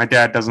it, but my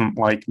dad doesn't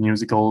like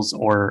musicals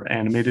or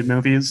animated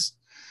movies.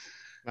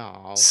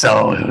 Oh.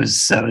 So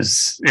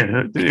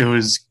it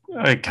was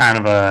a kind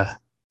of a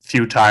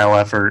futile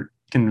effort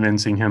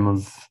convincing him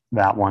of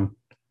that one.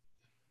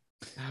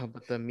 Oh,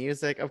 but the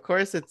music, of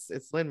course, it's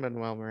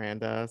Lin-Manuel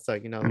Miranda, so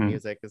you know the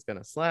music is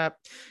gonna slap.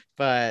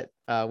 But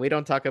We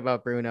Don't Talk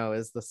About Bruno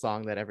is the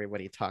song that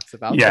everybody talks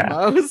about the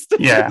most.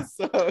 Yeah,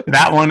 so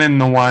that one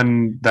and the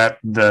one that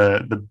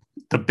the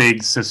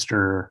big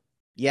sister.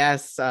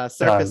 Yes,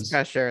 Surface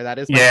Pressure. That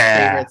is my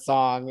favorite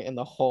song in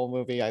the whole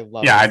movie. I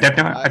love. Yeah, I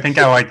think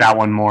I like that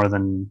one more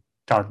than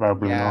Talk About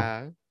Bruno.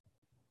 Yeah,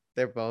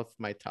 they're both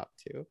my top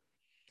two.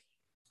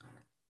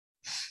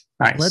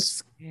 Nice.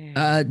 Let's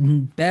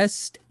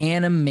best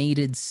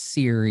animated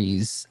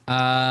series.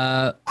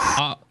 I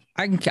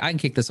can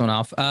kick this one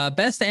off.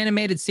 Best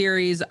animated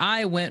series.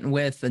 I went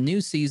with a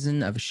new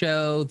season of a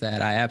show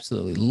that I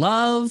absolutely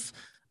love.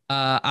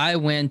 I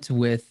went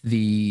with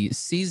the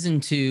season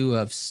 2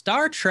 of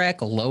Star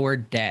Trek Lower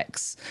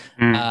Decks.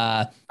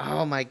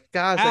 Oh my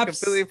gosh, I Abs-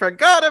 completely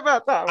forgot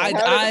about that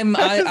one.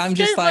 I'm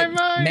just escape my like,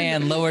 mind?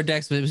 man, Lower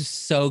Decks was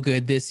so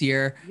good this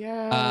year.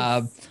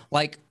 Yes.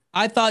 Like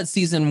I thought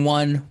season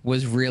 1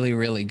 was really,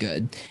 really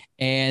good.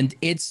 And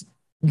it's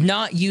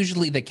not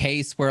usually the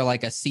case where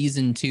like a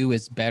season 2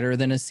 is better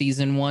than a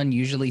season 1.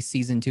 Usually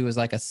season 2 is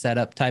like a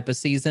setup type of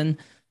season.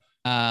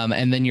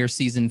 And then your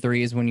season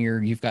 3 is when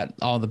you've got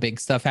all the big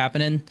stuff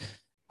happening.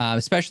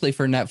 Especially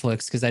for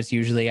Netflix, because that's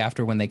usually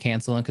after when they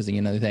cancel it, because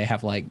they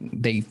have like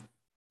they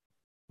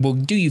will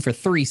do you for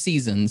 3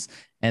 seasons,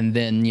 and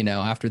then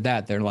after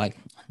that they're like,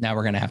 now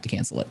we're gonna have to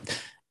cancel it.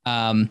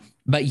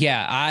 But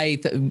yeah,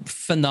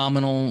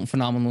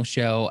 phenomenal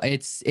show.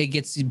 It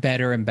gets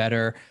better and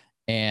better,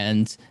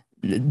 and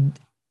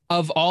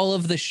of all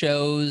of the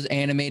shows,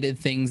 animated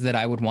things that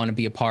I would want to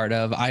be a part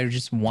of, I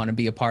just want to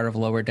be a part of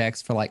Lower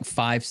Decks for like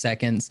 5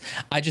 seconds.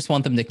 I just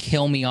want them to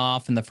kill me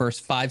off in the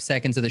first 5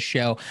 seconds of the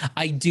show.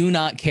 I do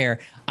not care.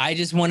 I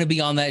just want to be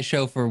on that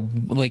show for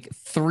like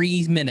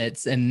 3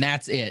 minutes, and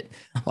that's it.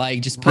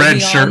 Like, just put red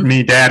me shirt on.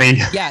 me, daddy.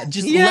 Yeah,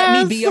 just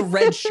let me be a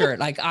red shirt.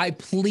 Like, I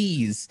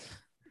please.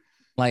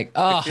 Like,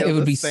 oh, it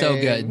would be so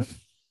good.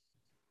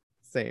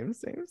 Same.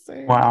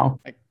 Wow.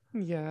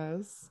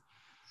 Yes.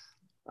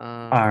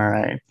 All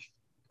right.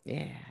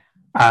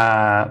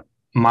 Yeah.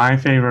 My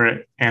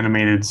favorite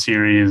animated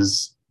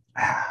series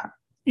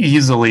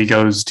easily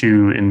goes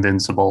to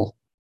Invincible.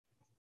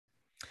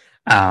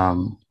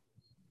 There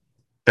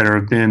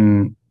have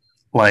been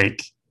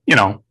like,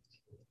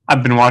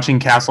 I've been watching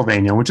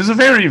Castlevania, which is a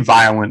very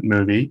violent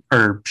movie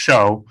or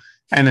show.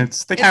 And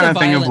it's the kind of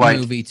thing of like,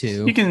 movie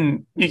too. you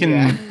can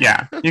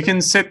you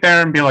can sit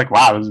there and be like,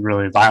 wow, this is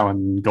really violent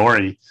and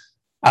gory.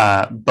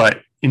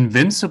 But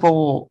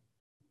Invincible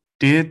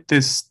did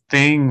this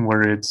thing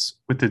where it's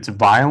with its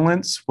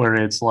violence, where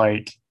it's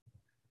like,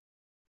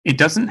 it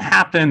doesn't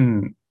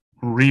happen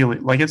really,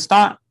 like, it's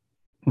not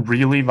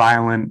really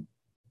violent.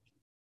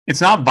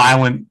 It's not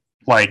violent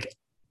like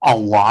a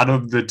lot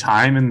of the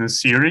time in the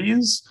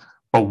series,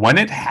 but when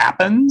it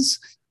happens,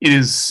 it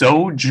is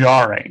so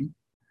jarring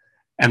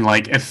and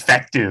like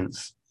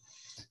effective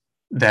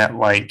that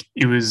like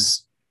it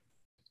was,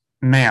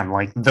 man,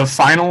 like the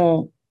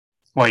final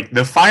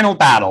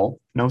battle,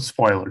 no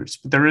spoilers,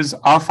 but there is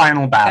a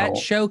final battle.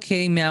 That show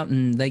came out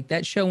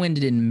that show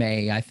ended in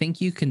May. I think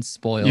you can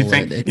spoil you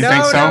think, it. You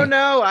think so?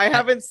 No, I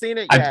haven't seen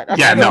it yet.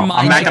 I'm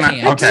not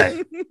gonna.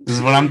 Okay, this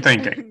is what I'm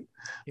thinking.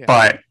 Yeah.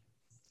 But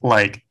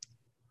like,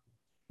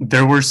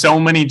 there were so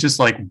many just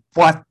like,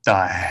 what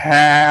the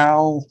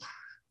hell?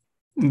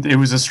 It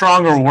was a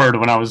stronger word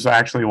when I was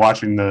actually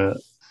watching the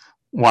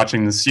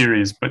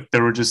series, but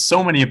there were just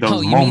so many of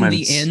those moments.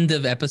 Mean the end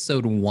of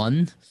episode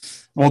 1?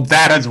 Well,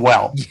 that as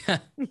well. Yeah.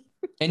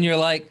 And you're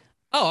like,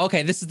 oh,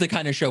 okay, this is the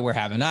kind of show we're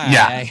having.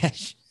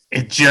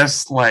 It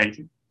just like,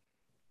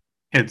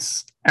 and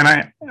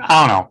I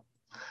don't know.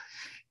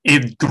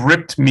 It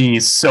gripped me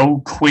so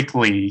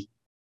quickly,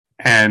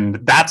 and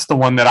that's the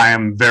one that I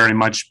am very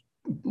much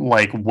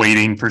like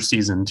waiting for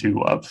season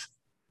 2 of.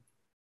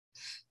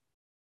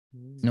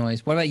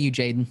 Noise. What about you,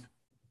 Jaden?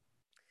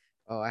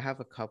 Oh, I have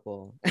a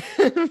couple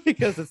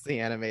because it's the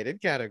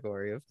animated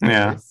category, of course.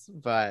 Yeah.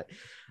 But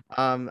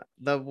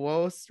the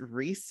most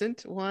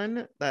recent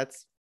one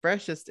that's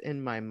freshest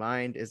in my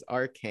mind is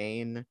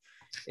Arcane.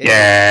 It's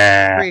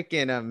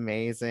freaking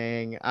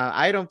amazing.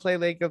 I don't play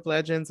League of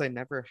Legends. I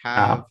never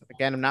have. No.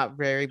 Again, I'm not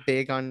very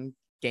big on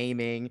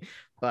gaming,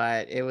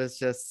 but it was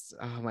just,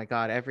 oh my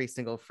God, every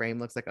single frame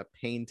looks like a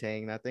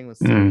painting. That thing was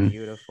so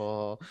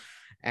beautiful.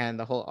 And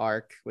the whole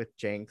arc with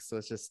Jinx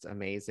was just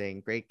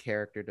amazing. Great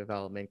character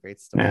development,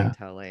 great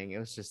storytelling. Yeah. It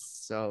was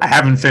just so I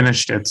haven't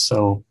finished it,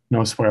 so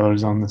no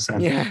spoilers on this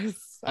end.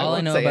 Yes. All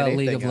I know about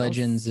League of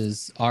Legends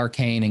is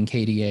Arcane and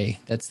KDA.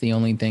 That's the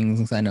only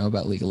things I know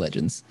about League of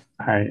Legends.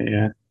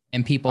 Yeah.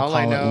 And people call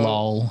it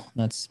LOL.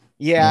 That's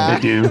they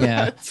do.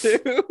 Yeah.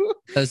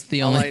 That's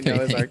the only I know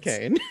is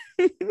Arcane.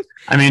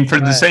 I mean, for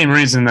the same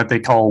reason that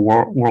they call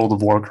World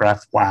of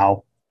Warcraft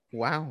WoW.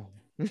 Wow.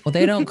 Well,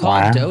 they don't call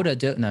it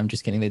Dota. No, I'm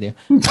just kidding. They do.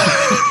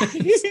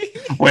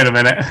 Wait a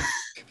minute.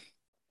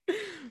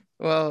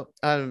 Well,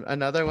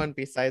 another one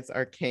besides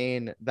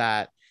Arcane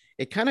that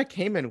it kind of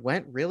came and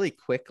went really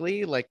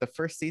quickly. Like the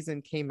first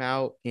season came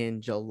out in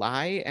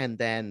July, and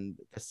then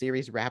the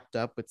series wrapped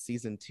up with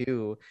season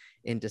 2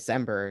 in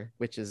December,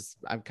 which is,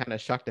 I'm kind of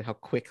shocked at how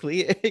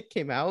quickly it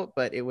came out,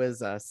 but it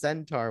was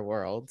Centaur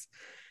World.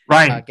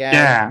 Right. Again,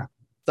 yeah.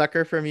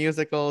 Sucker for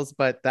musicals,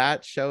 but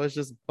that show is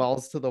just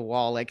balls to the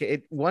wall.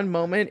 Like one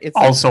moment it's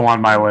also on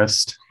my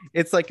list.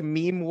 It's like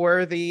meme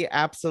worthy,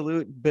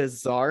 absolute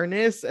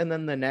bizarreness, and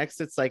then the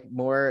next it's like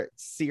more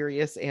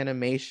serious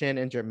animation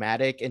and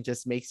dramatic, and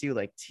just makes you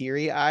like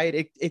teary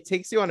eyed. It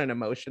takes you on an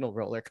emotional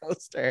roller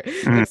coaster.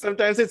 Like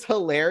sometimes it's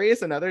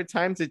hilarious, and other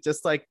times it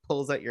just like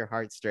pulls at your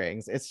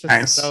heartstrings. It's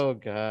just so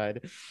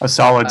good. A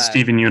solid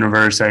Steven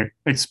Universe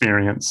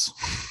experience.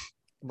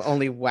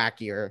 Only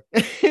wackier.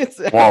 It's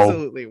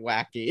absolutely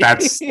wacky.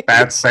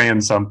 That's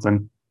saying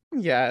something.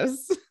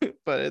 Yes,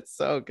 but it's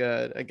so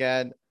good.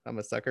 Again, I'm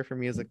a sucker for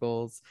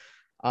musicals.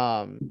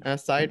 And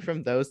aside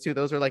from those two,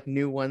 those are like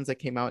new ones that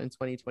came out in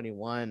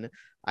 2021.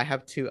 I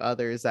have two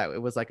others that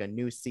it was like a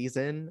new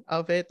season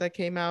of it that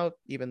came out,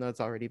 even though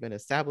it's already been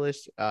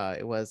established.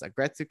 It was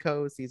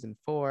Agretsuko season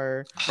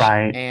 4,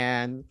 Right.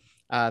 and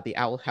the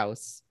Owl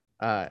House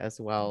as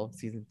well,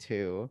 season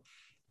 2.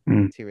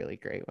 Two really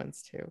great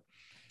ones too.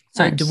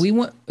 So Nice. do we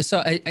want?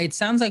 So it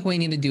sounds like we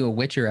need to do a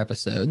Witcher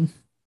episode.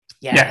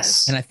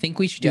 Yes. And I think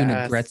we should do an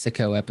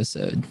Agretsuko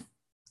episode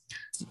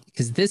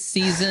because this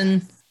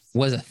season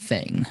was a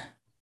thing.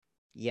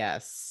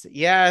 Yes,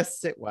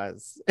 it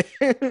was.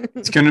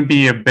 It's going to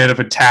be a bit of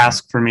a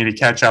task for me to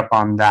catch up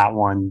on that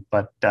one,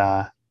 but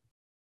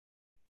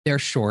they're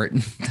short.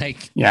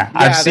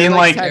 I've seen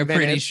like they're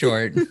pretty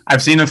short.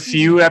 I've seen a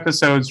few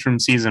episodes from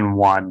season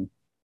 1,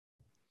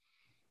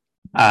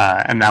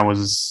 and that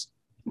was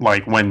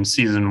like when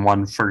season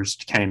 1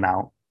 first came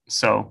out.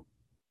 So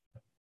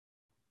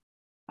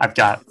I've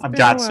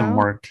got some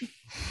work.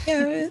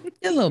 Yeah,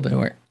 a little bit of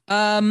work.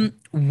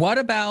 What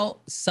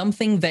about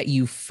something that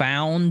you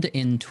found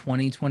in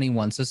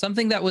 2021? So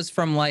something that was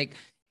from like,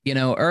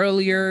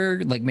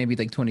 earlier, like maybe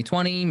like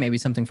 2020, maybe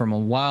something from a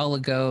while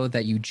ago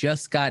that you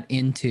just got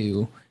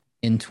into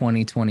in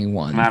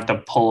 2021. I'm gonna have to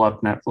pull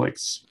up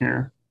Netflix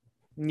here.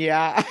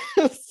 Yeah.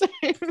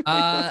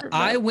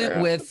 I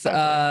went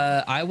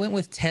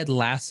with Ted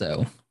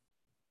Lasso.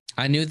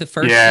 I knew the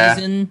first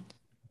season.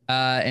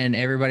 And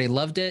everybody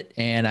loved it,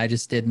 and I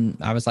just didn't.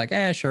 I was like,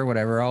 sure,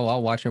 whatever.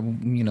 I'll watch it,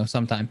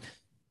 sometime.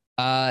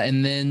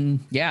 And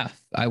then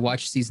I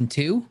watched season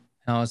 2,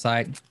 and I was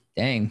like,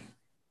 dang,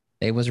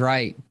 they was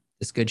right.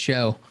 It's a good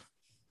show.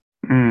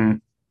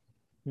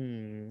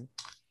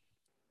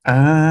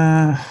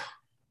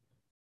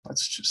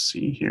 Let's just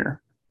see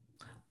here.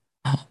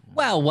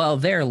 Well, while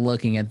they're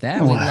looking at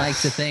that, we'd like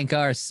to thank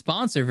our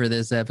sponsor for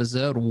this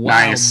episode,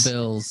 Wild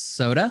Bill's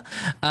Soda.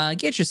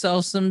 Get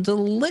yourself some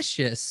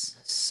delicious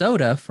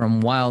soda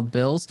from Wild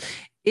Bill's.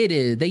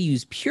 They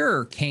use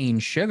pure cane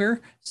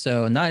sugar,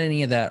 so not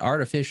any of that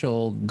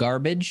artificial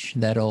garbage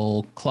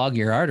that'll clog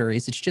your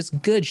arteries. It's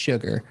just good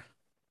sugar,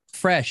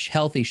 fresh,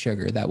 healthy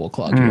sugar that will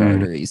clog your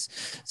arteries.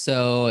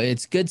 So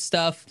it's good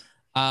stuff.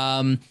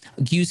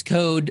 Use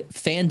code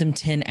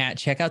FANDOM10 at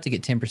checkout to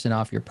get 10%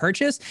 off your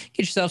purchase.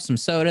 Get yourself some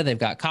soda. They've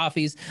got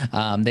coffees.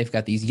 They've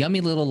got these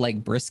yummy little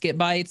like brisket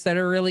bites that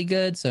are really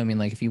good. So I mean,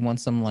 like if you want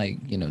some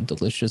like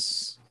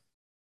delicious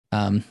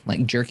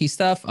like jerky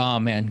stuff, oh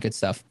man, good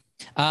stuff.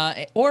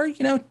 Or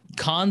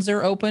cons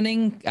are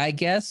opening, I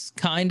guess,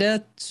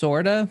 kinda,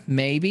 sorta,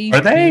 maybe.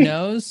 Are they? Who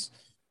knows?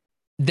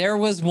 There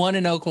was one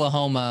in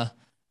Oklahoma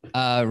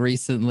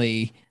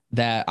recently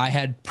that I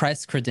had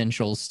press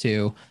credentials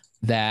to,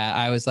 that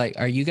I was like,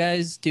 are you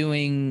guys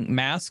doing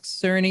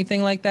masks or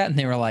anything like that? And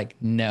they were like,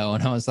 no.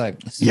 And I was like,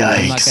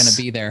 I'm not going to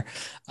be there.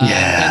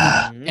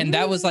 And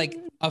that was like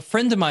a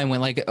friend of mine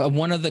went, like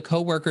one of the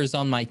coworkers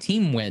on my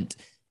team went,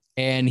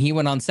 and he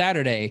went on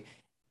Saturday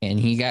and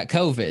he got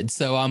COVID.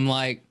 So I'm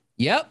like,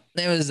 yep,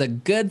 it was a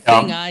good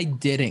thing I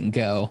didn't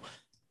go.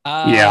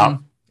 But yeah,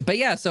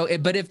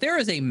 but if there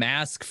is a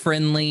mask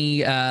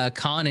friendly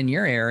con in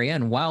your area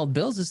and Wild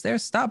Bill's is there,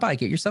 stop by,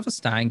 get yourself a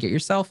Stein, get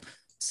yourself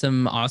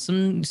some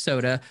awesome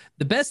soda.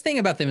 The best thing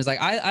about them is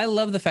like, I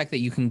love the fact that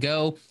you can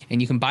go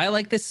and you can buy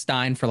like this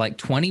Stein for like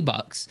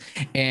 $20,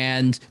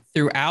 and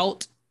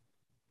throughout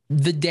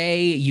the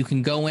day you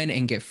can go in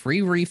and get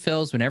free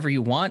refills whenever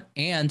you want,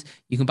 and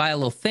you can buy a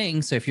little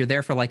thing. So if you're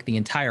there for like the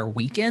entire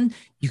weekend,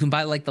 you can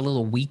buy like the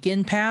little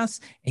weekend pass,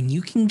 and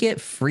you can get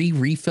free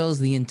refills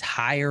the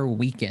entire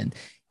weekend.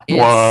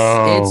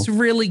 It's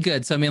really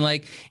good. So I mean,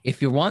 like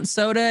if you want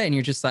soda and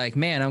you're just like,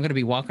 man, I'm going to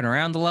be walking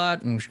around a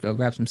lot, and go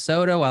grab some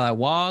soda while I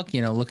walk,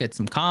 look at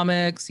some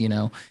comics,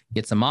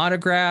 get some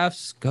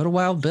autographs, go to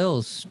Wild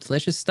Bill's,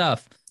 delicious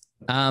stuff.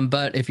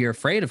 But if you're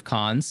afraid of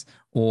cons,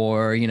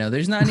 or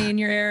there's not any in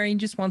your area, you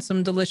just want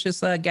some delicious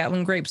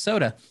Gatlin grape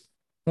soda,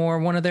 or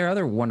one of their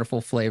other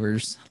wonderful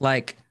flavors,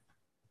 like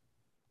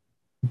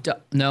I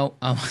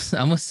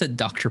almost said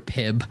Dr.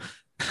 Pibb.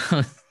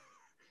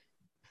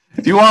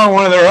 If you want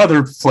one of their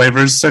other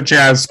flavors, such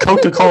as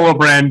Coca-Cola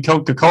brand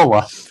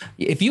Coca-Cola.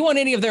 If you want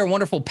any of their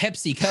wonderful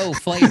PepsiCo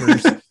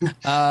flavors,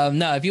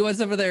 no, if you want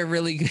some of their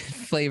really good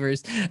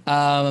flavors,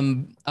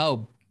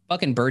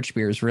 fucking birch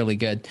beer is really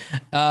good.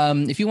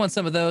 If you want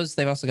some of those,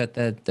 they've also got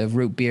the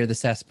root beer, the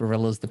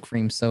sarsaparillas, the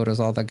cream sodas,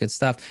 all that good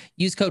stuff.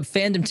 Use code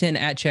FANDOM10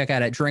 at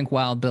checkout at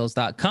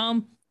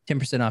drinkwildbills.com.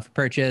 10% off your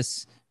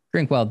purchase.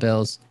 Drink Wild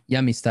Bills.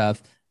 Yummy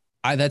stuff.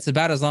 That's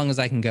about as long as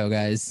I can go,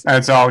 guys.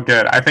 That's all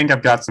good. I think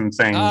I've got some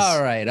things.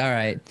 All right.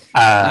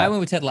 I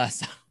went with Ted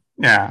Lasso.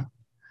 Yeah.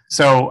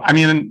 So, I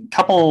mean, a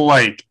couple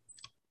like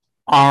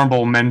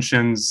honorable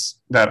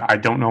mentions that I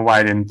don't know why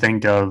I didn't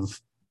think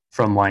of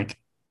from like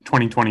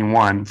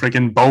 2021.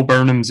 Freaking Bo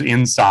Burnham's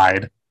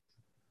Inside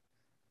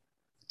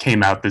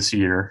came out this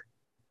year.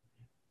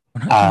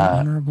 We're not doing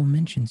honorable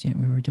mentions yet.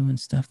 We were doing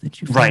stuff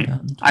that you right.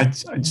 I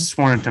just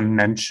wanted to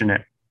mention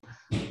it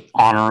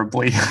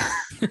honorably.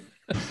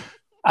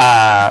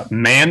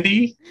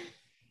 Mandy.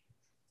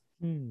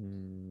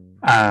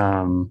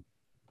 Um,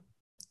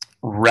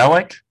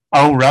 Relic.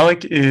 Oh,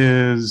 Relic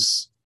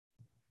is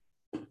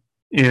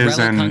Relic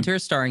an Hunter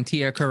starring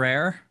Tia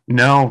Carrere.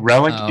 no.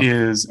 Relic Oh.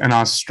 is an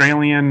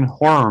Australian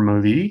horror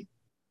movie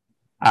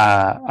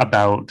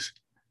about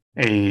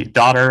a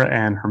daughter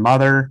and her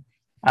mother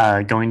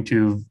going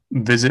to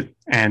visit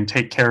and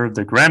take care of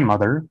the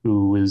grandmother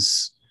who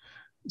is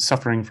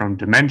suffering from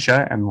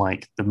dementia, and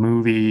like the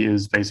movie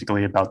is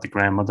basically about the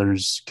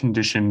grandmother's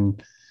condition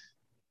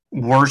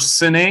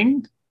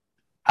worsening,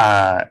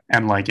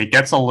 and like it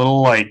gets a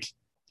little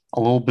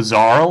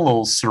bizarre, a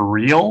little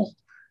surreal,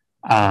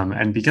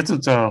 and because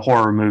it's a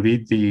horror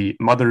movie, the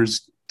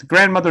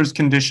grandmother's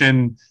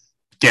condition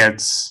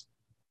gets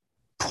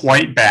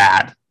quite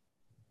bad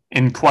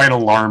in quite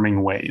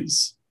alarming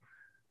ways.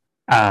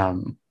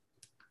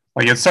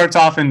 Like it starts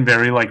off in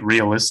very like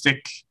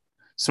realistic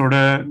sort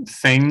of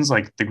things,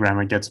 like the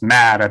grandma gets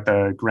mad at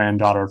the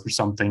granddaughter for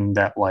something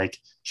that like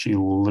she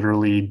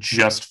literally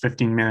just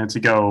 15 minutes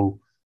ago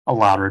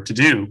allowed her to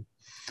do,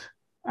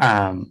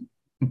 and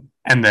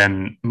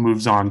then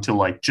moves on to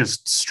like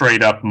just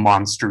straight up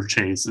monster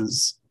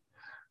chases,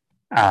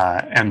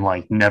 and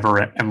like never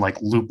and like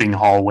looping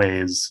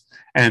hallways,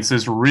 and it's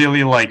this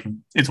really like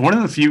it's one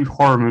of the few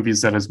horror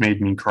movies that has made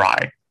me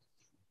cry.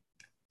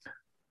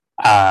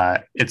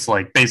 It's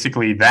like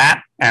basically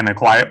that and A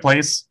Quiet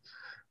Place.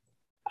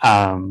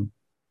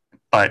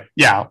 But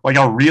yeah, like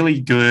a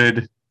really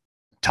good,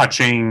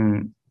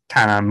 touching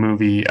kind of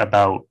movie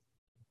about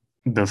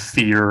the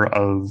fear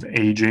of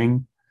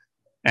aging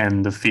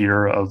and the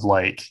fear of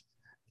like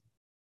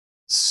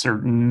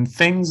certain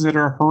things that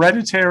are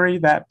hereditary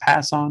that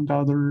pass on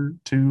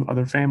to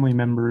other family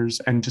members,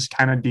 and just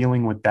kind of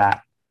dealing with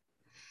that.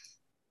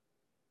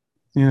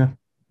 Yeah.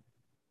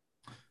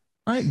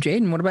 All right,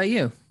 Jaden, what about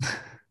you?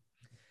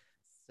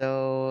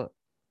 So,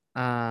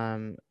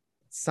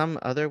 some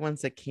other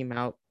ones that came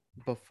out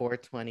before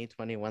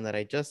 2021 that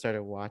I just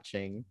started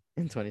watching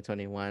in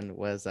 2021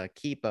 was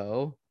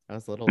Kipo. I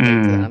was a little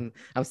late to that.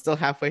 I'm still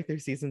halfway through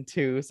season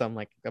 2, so I'm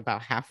like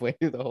about halfway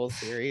through the whole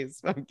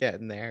series. I'm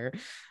getting there.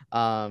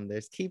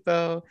 There's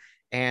Kipo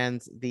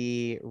and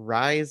the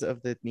Rise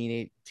of the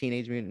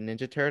Teenage Mutant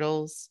Ninja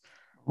Turtles.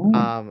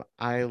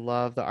 I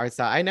love the art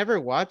style. I never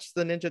watched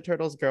the Ninja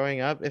Turtles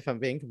growing up, if I'm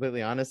being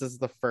completely honest. This is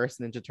the first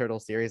Ninja Turtle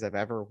series I've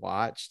ever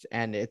watched,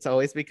 and it's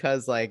always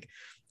because like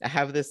I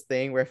have this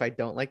thing where if I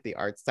don't like the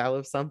art style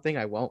of something,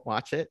 I won't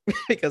watch it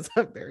because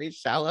I'm very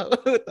shallow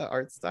with the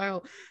art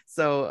style.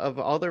 So of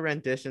all the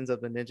renditions of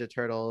the Ninja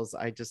Turtles,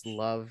 I just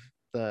love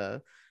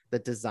the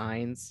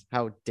designs,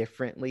 how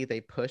differently they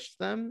pushed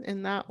them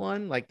in that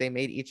one. Like they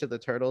made each of the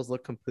turtles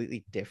look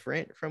completely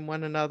different from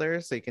one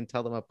another, so you can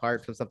tell them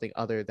apart from something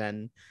other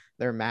than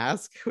their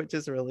mask, which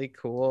is really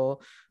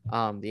cool.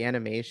 The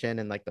animation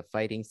and like the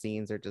fighting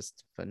scenes are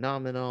just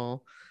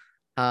phenomenal.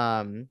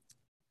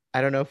 I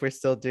don't know if we're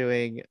still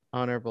doing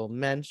honorable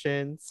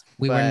mentions.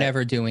 We were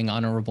never doing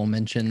honorable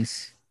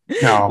mentions.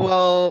 No.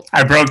 Well,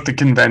 I broke the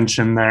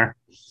convention there.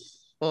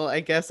 Well,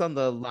 I guess on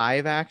the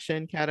live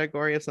action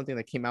category of something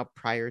that came out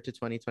prior to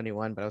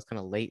 2021, but I was kind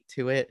of late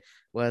to it,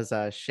 was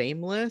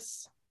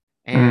Shameless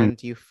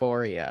and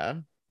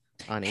Euphoria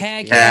on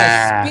Heck HBO.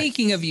 yeah.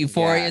 Speaking of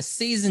Euphoria,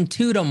 season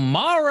 2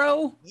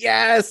 tomorrow.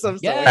 Yes, I'm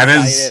so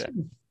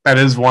excited. That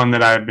is one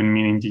that I've been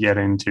meaning to get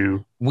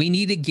into. We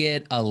need to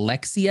get a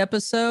Lexi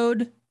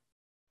episode,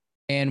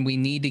 and we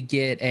need to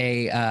get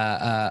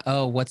a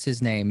what's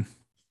his name?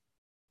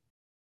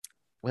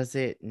 Was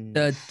it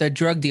the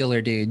drug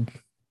dealer dude?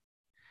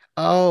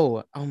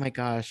 Oh my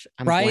gosh.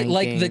 I'm right?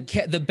 blanking.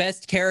 Like the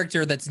best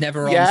character that's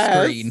never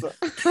on screen.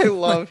 I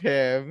love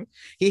him.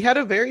 He had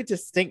a very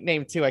distinct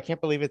name too. I can't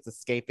believe it's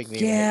escaping me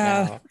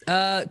right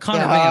now.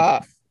 Connor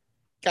Vamp.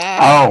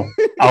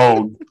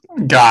 Oh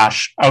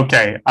gosh.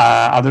 Okay.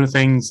 Other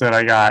things that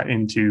I got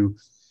into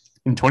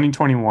in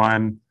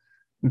 2021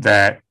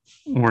 that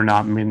were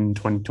not in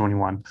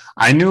 2021.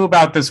 I knew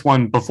about this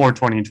one before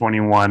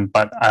 2021,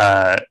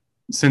 but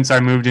since I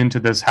moved into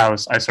this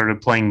house, I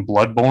started playing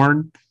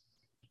Bloodborne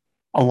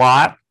a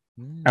lot,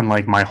 and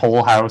like my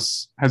whole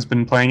house has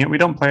been playing it. We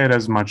don't play it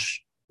as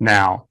much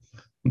now,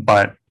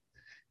 but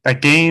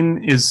that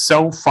game is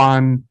so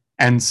fun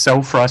and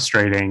so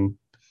frustrating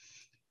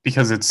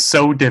because it's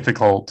so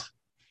difficult,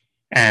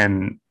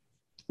 and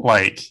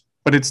like,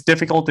 but it's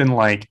difficult in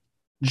like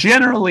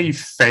generally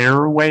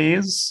fair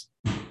ways.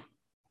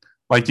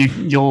 Like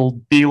you'll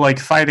be like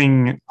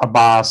fighting a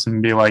boss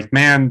and be like,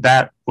 man,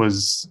 that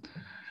was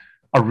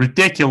a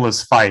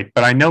ridiculous fight,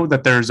 but I know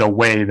that there's a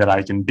way that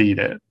I can beat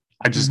it.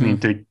 I just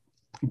need to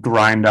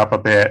grind up a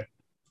bit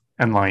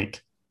and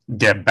like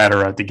get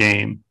better at the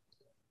game.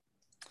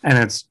 And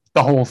it's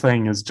the whole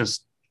thing is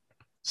just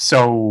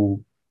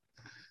so,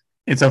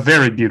 it's a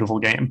very beautiful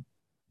game.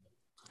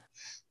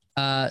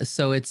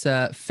 So it's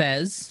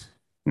Fez.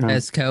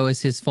 Fezco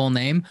is his full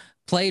name.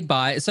 Played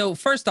by, so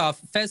first off,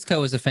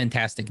 Fezco is a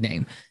fantastic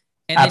name.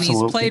 And then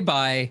he's played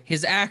by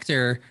his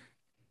actor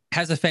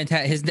has a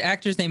fantastic. His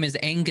actor's name is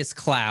Angus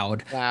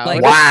Cloud. Wow.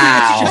 Like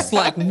Wow. it's just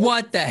like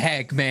what the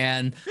heck,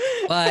 man.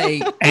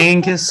 Like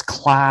Angus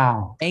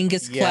Cloud.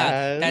 Angus Cloud.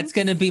 Yes. That's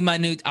gonna be my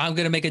new. I'm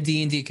gonna make a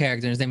D&D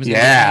character. His name is gonna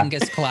Yeah. be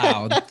Angus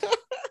Cloud.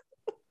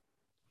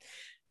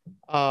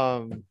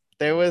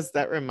 There was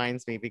that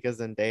reminds me because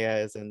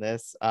Zendaya is in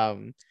this.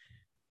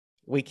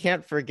 We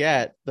can't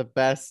forget the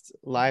best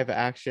live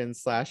action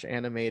 /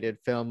 animated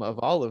film of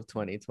all of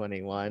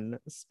 2021,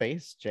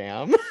 Space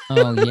Jam.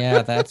 Oh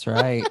yeah, that's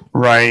right.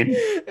 Right.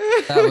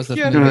 That was a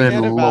Can't movie.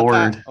 forget Good about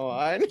Lord. that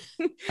one.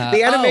 Uh,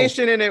 The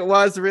animation in it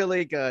was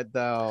really good,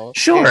 though.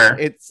 Sure.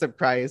 It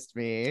surprised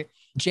me.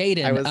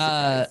 Jaden, I was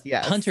surprised,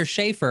 yes. Hunter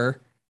Schafer,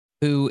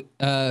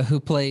 who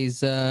plays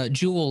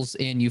Jules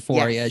in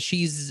Euphoria. Yes.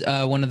 She's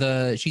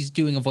she's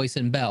doing a voice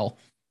in Belle.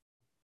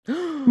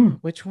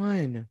 Which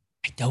one?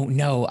 I don't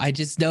know. I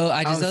just know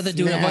they're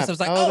doing a voice. I was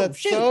like, oh that's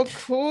shoot. so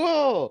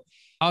cool.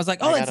 I was like,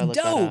 I oh, gotta that's look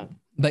that dope. up.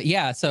 But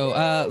yeah, so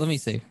let me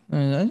see.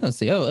 Let's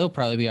see. Oh, it'll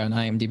probably be on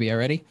IMDb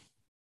already.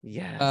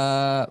 Yes.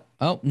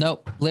 Oh no,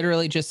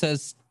 literally just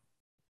says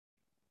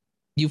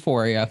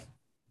Euphoria.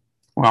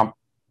 Well,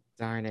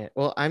 Darn it.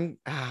 Well, I'm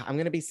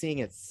gonna be seeing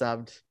it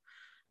subbed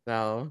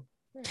though.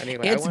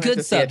 Anyway, I It's wanted good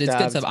to see it subbed. It's good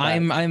dubbed, sub. but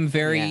I'm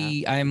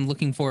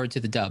looking forward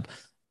to the dub.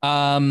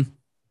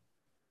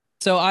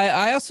 So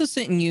I also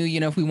sent you,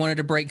 if we wanted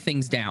to break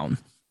things down.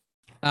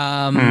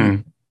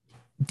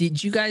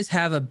 Did you guys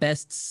have a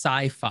best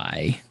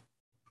sci-fi?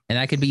 And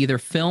that could be either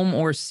film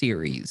or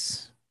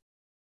series.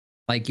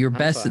 Like the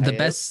best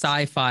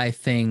sci-fi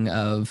thing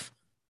of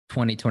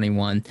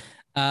 2021.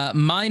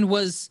 Mine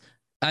was,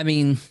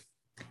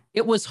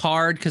 it was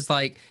hard because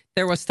like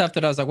there was stuff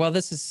that I was like, well,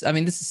 this is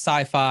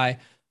sci-fi,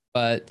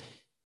 but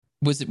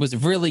was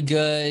it really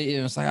good?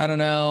 It was like, I don't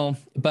know.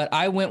 But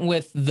I went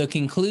with the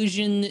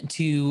conclusion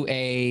to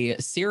a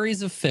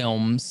series of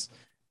films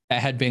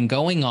that had been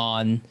going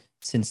on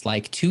since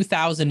like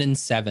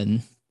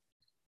 2007.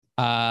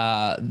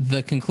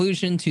 The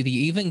conclusion to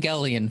the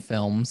Evangelion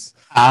films.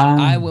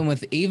 I went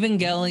with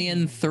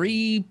Evangelion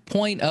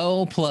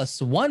 3.0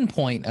 plus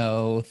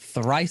 1.0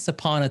 Thrice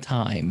Upon a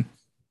Time.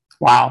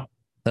 wow.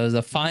 So it was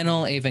a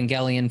final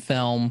Evangelion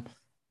film.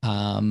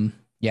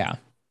 Yeah.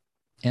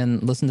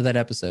 And listen to that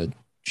episode.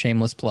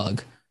 Shameless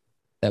plug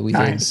that we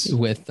Nice. did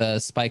with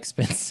Spike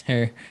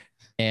Spencer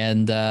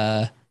and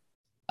I'm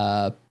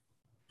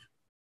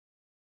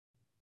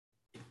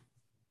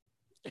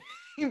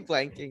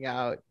blanking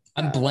out.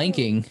 I'm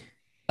blanking.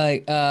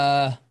 Like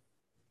oh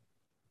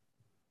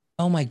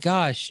my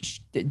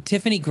gosh,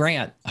 Tiffany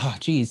Grant. Oh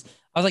geez.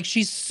 I was like,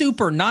 she's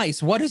super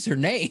nice. What is her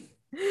name?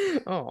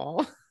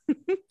 Oh.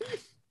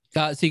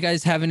 So you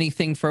guys have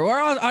anything for, or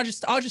I'll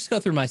just go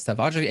through my stuff.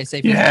 I'll just say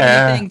if you Yeah.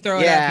 have anything, throw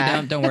it out. If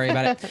Yeah. you don't worry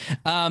about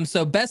it.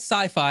 So best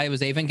sci-fi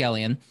was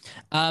Evangelion.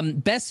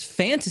 Best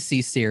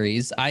fantasy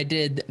series, I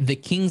did The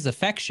King's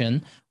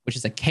Affection, which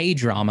is a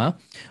K-drama,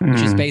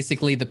 which is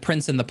basically The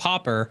Prince and the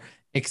Pauper,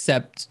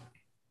 except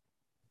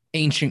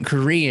ancient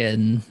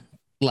Korean,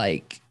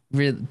 like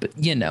really, but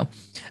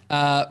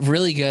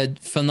really good,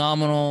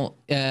 phenomenal.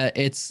 I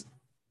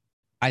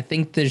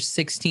think there's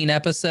 16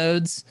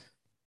 episodes.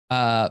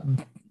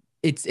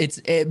 But it's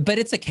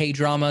a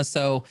K-drama,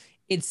 so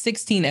it's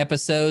 16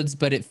 episodes,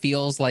 but it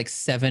feels like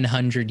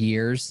 700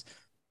 years.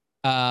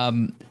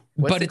 But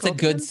it's a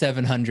good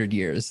 700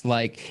 years.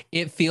 Like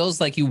it feels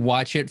like you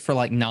watch it for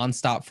like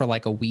nonstop for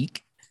like a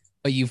week,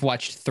 but you've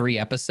watched 3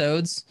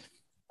 episodes.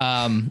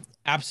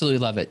 Absolutely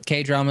love it.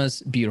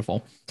 K-dramas,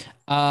 beautiful.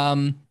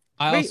 What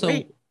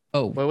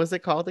was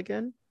it called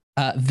again?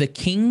 The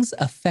King's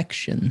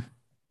Affection.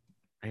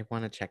 I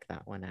want to check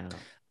that one out.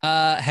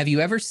 Have you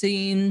ever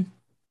seen?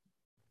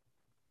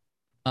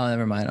 Oh,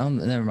 never mind. Oh,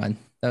 never mind.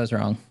 That was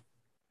wrong.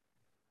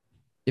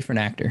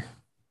 Different actor.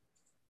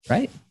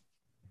 Right?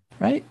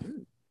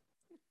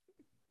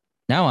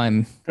 Now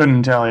I'm.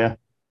 Couldn't tell you.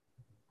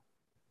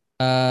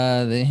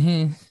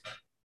 The.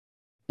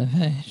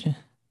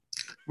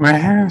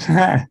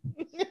 Oh,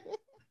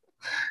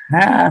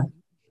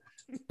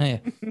 yeah.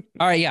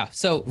 All right. Yeah.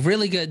 So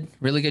really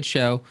good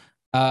show.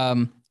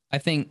 I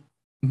think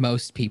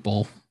most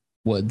people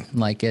would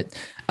like it.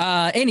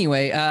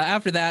 Anyway,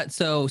 after that,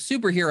 so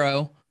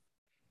superhero,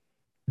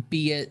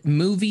 be it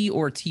movie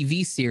or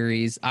TV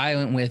series, I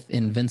went with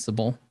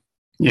Invincible.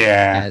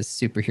 Yeah. As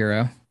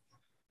superhero.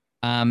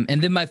 And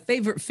then my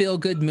favorite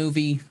feel-good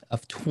movie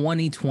of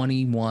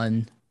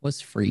 2021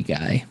 was Free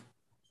Guy.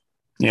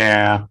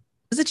 Yeah.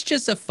 Because it's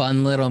just a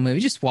fun little movie.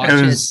 Just watch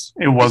it.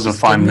 It was a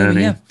fun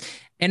movie. Yeah.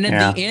 And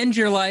at the end,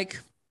 you're like,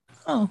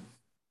 oh,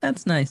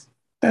 that's nice.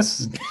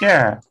 It's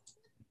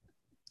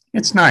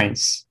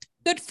nice.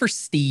 Good for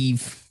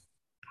Steve.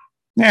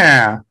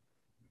 Yeah.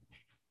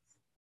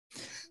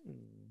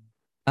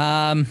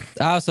 I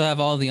also have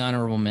all the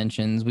honorable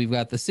mentions. We've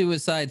got the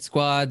Suicide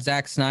Squad,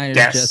 Zack Snyder's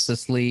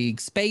Justice League,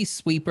 Space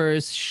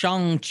Sweepers,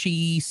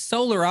 Shang-Chi,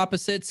 Solar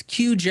Opposites,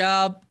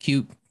 Q-Job,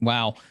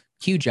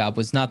 Q Job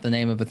was not the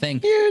name of a thing.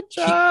 Q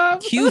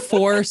Job. Q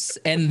Force,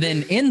 and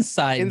then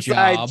Inside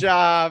Inside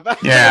Job.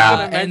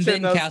 Yeah. And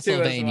then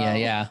Castlevania.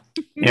 Yeah.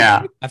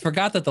 Yeah. I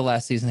forgot that the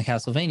last season of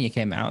Castlevania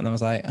came out, and I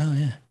was like, oh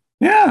yeah,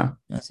 Yeah.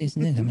 last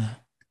season did come out.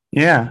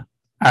 Yeah.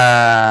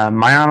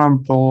 My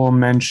honorable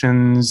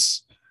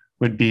mentions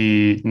would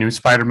be New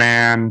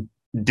Spider-Man,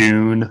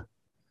 Dune,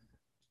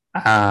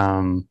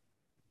 Wait,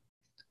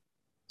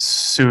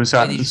 did you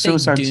say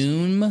Suicide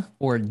Doom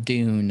or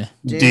Dune?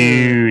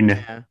 Dune.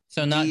 Yeah.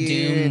 So not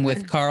Doom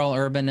with Carl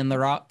Urban and The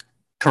Rock.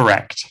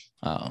 Correct.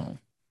 Oh,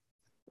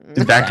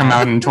 Did that come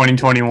out in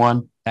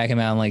 2021? that came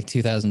out in like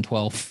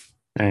 2012.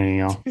 There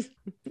you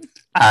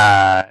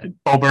go.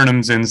 Bo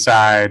Burnham's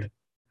Inside,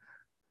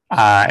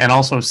 and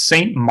also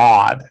Saint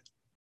Maud,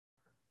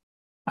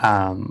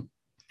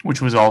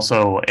 which was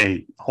also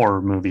a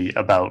horror movie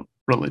about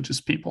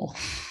religious people.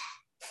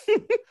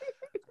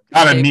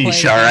 Not a They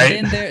niche, played- all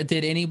and right? then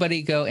did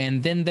anybody go?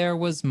 And then there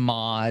was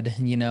Maud.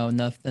 You know,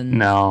 nothing.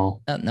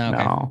 No, No. Okay.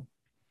 no,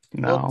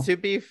 Well, no. to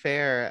be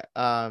fair,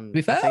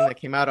 the fair? thing that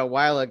came out a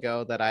while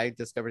ago that I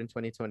discovered in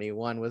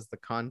 2021 was The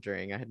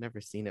Conjuring. I had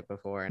never seen it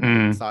before, and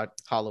I saw it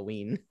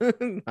Halloween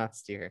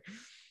last year.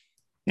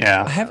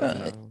 Yeah, I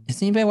haven't.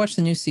 Has anybody watched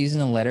the new season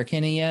of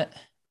Letterkenny yet?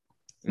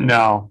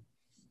 no.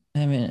 I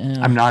haven't.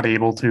 I'm not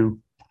able to.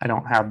 I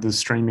don't have the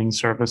streaming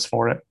service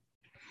for it.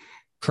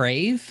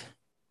 Crave.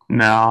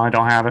 No, I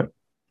don't have it.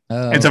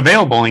 Oh, It's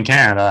available in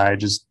Canada. I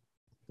just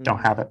don't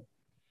have it.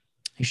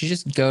 you should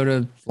just go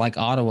to like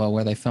Ottawa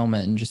where they film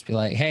it and just be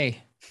like,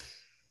 "Hey,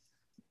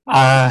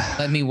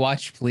 let me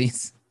watch,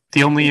 please."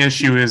 The only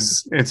issue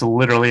is it's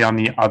literally on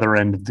the other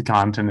end of the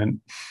continent.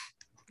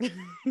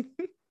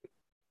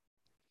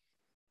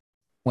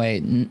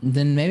 Wait,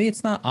 then maybe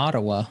it's not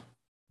Ottawa.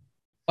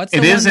 What's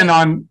It the is one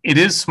that- it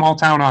is small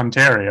town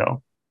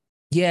Ontario,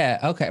 Yeah,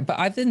 okay, but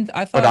I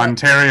thought. but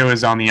Ontario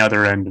is on the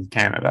other end of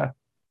Canada.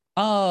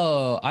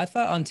 Oh, I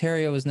thought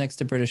Ontario was next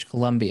to British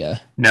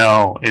Columbia.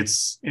 No,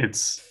 it's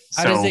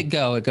How does it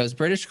go? It goes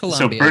British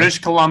Columbia. So British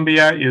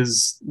Columbia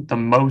is the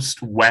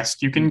most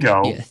west you can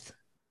go, Yes.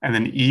 and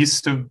then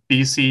east of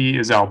BC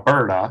is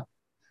Alberta,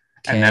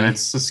 and then Okay.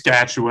 it's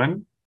Saskatchewan,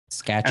 and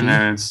Saskatchewan,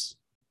 then it's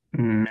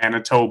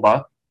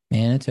Manitoba,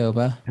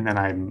 Manitoba, and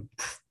then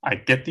I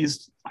get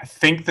these. I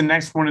think the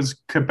next one is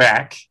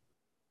Quebec,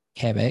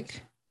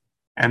 Quebec.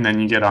 and then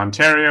you get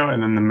Ontario,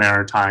 and then the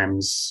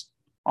Maritimes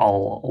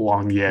all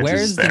along the edges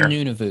Where's there. the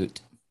Nunavut?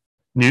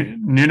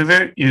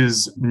 Nunavut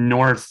is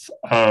north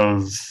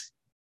of.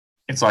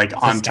 It's like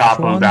on top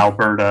of Saskatchewan?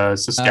 Alberta,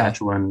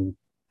 Saskatchewan,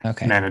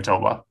 Okay.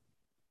 Manitoba.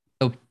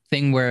 So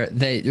thing where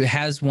it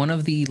has one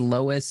of the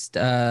lowest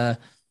COVID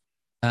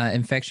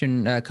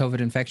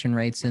infection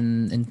rates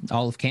in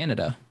all of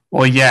Canada.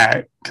 Well,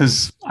 yeah,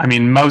 because I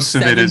mean, most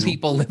of it 7 is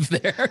people live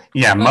there.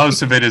 yeah,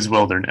 most of it is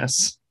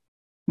wilderness.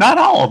 Not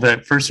all of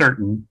it for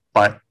certain,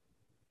 but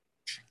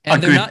And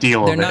a they're good not,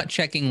 deal They're of not it.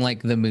 checking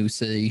like the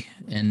moosey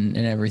and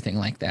everything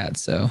like that.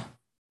 So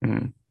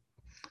Mm.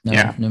 no,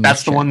 Yeah, no that's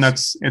moose the one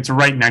checks. it's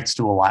right next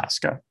to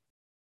Alaska,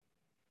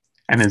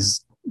 and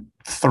is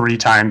 3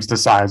 times the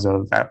size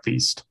of at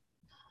least.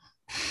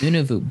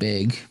 Nunavut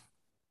big.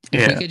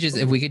 If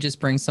Yeah, we could just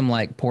bring some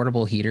like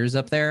portable heaters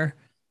up there,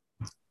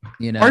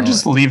 you know. or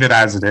just leave it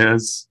as it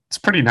is. It's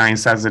pretty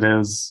nice as it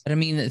is. But I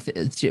mean,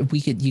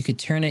 you could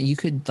turn it. You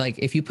could like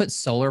if you put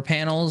solar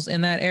panels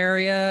in that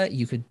area,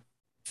 you could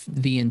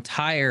the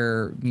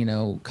entire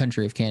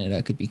country of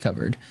Canada could be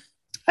covered.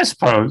 I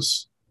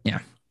suppose. Yeah.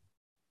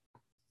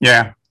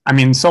 Yeah. I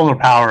mean, solar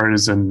power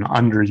is an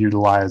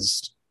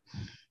underutilized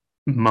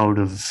mode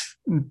of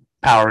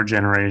power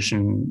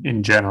generation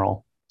in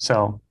general.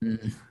 So,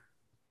 Mm.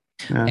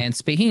 yeah. And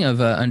speaking of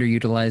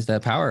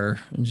underutilized power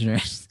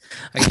generation,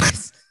 I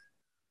guess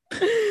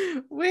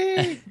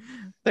Wait,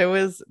 there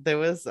was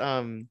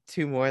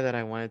 2 more that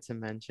I wanted to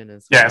mention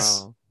as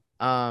Yes.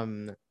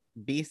 well.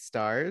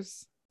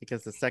 Beastars,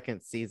 because the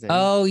second season.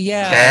 Oh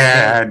yeah,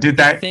 Yeah, did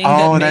the that? thing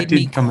Oh, that made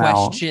me did come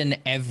out. question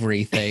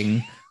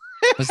everything.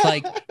 Was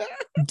like,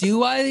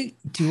 do I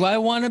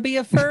want to be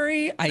a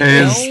furry?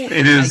 It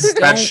is.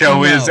 That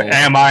show is know.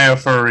 Am I a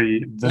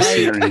Furry? The Like-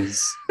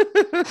 series.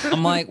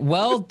 I'm like,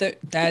 well,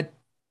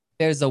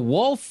 there's a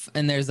wolf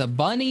and there's a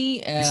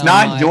bunny. And It's I'm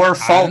not like, your I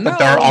fault don't that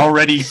they're know.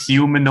 already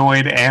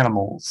humanoid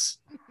animals.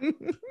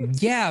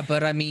 Yeah,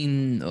 but I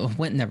mean,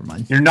 never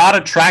mind. You're not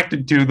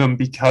attracted to them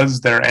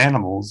because they're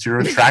animals. You're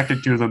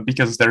attracted to them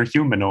because they're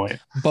humanoid.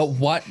 But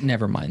what?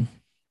 Never mind.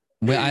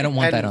 Well, I don't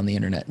want that And- on the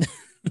internet.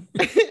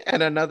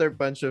 And another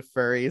bunch of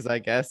furries, I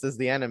guess, is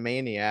the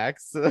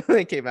Animaniacs.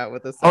 They came out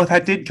with a Oh, second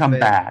that did come season.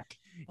 back.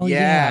 Oh,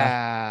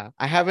 yeah.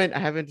 I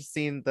haven't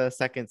seen the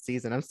second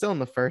season. I'm still in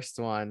the first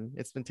one.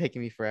 It's been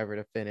taking me forever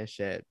to finish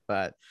it,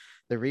 but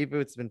the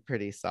reboot's been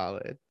pretty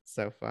solid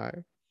so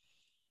far.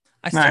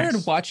 I started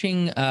Nice.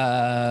 watching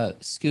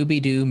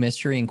Scooby-Doo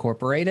Mystery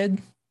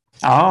Incorporated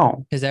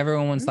Oh, because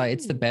everyone was like,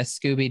 it's the best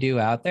Scooby-Doo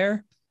out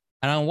there.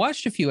 And I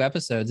watched a few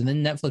episodes and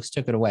then Netflix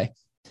took it away.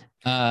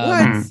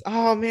 What? Hmm.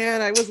 Oh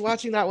man, I was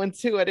watching that one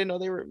too. I didn't know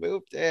they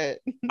removed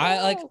it.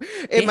 I like No.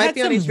 It might had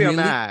be on some HBO really-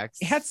 Max.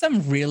 It had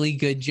some really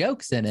good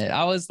jokes in it.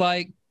 I was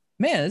like,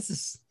 man, this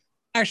is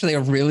actually a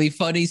really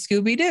funny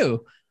Scooby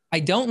Doo. I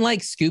don't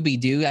like Scooby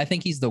Doo. I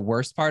think he's the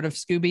worst part of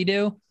Scooby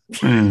Doo.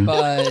 Hmm.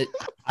 But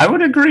I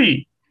would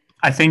agree.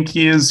 I think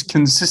he is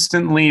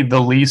consistently the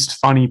least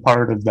funny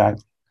part of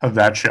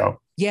that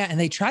show. yeah, and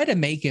they try to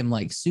make him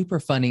like super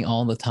funny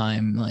all the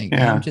time. Like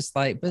Yeah. I'm just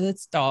like, but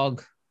it's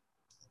dog.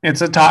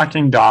 It's a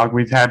talking dog.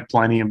 We've had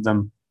plenty of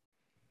them.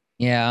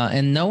 Yeah,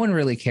 and no one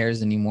really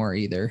cares anymore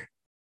either.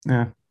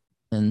 Yeah.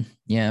 And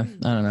yeah,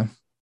 I don't know.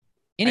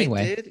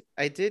 Anyway,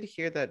 I did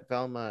hear that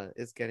Velma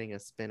is getting a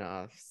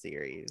spin-off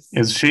series.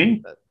 Is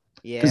she?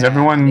 Yeah, 'Cause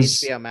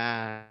everyone's- HBO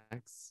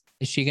Max.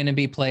 is she going to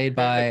be played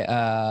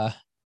by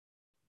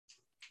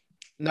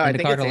No, I Linda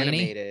think it's Cardellini?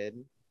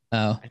 animated.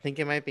 oh, I think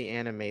it might be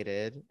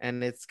animated,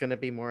 and it's gonna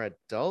be more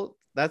adult.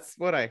 That's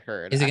what I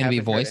heard. is it I going to be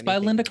haven't heard voiced by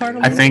anything Linda new.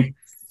 Cardellini? I think.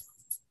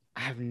 I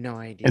have no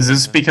idea. Is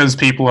this because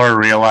people are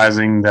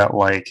realizing that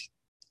like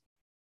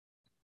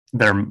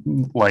they're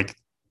like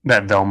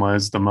that Velma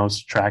is the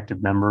most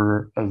attractive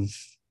member of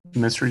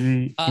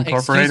Mystery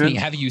Incorporated? excuse me,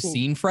 have you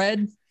seen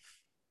Fred?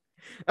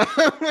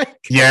 Oh my God.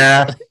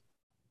 Yeah.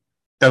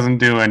 Doesn't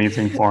do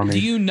anything for me. Do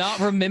you not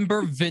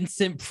remember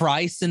Vincent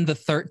Price in the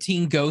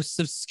 13 Ghosts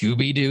of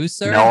Scooby-Doo,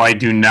 sir? No, I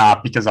do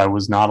not, because I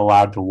was not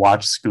allowed to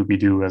watch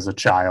Scooby-Doo as a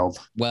child.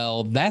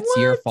 Well, that's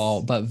your What?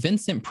 fault, but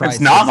Vincent Price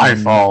It's not is my in-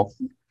 fault.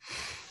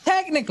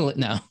 Technically,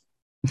 no.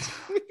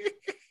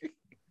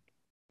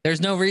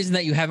 There's no reason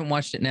that you haven't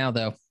watched it now,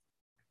 though.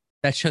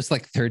 That show's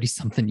like 30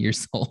 something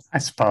years old. I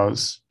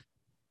suppose.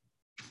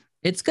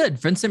 It's good.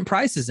 Vincent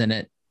Price is in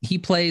it. He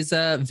plays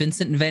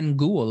Vincent Van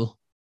Gogh.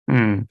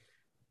 Hmm.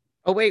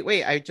 Oh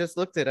wait! I just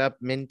looked it up.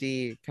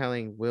 Mindy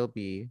Kaling will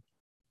be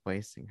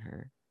voicing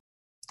her.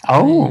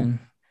 Oh, Man,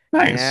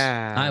 nice.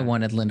 Yeah, I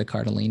wanted Linda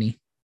Cardellini.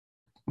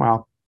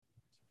 Well,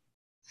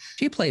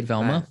 She played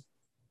Velma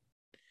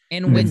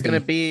and Hmm.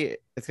 Wendy.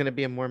 It's gonna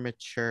be a more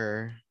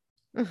mature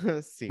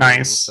series.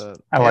 Nice. So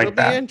I like it'll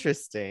that. be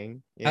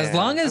interesting. As Yeah,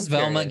 long as I'm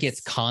Velma curious.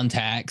 gets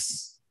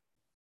contacts.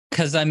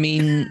 Because, I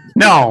mean,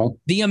 no.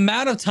 the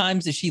amount of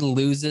times that she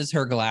loses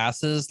her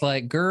glasses,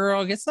 like,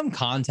 girl, get some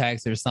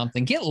contacts or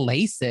something. Get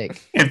LASIK.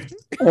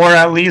 Or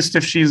at least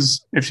if she's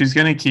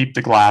gonna keep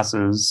the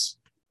glasses,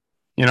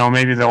 you know,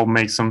 maybe they'll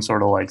make some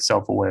sort of like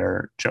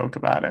self-aware joke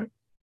about it.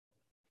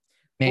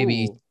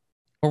 Maybe. Ooh.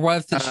 Or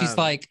what if she's Um,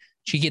 like,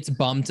 she gets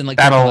bumped and like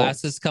the That'll-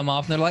 glasses come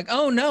off and they're like,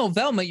 oh no,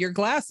 Velma, your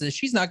glasses.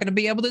 She's not going to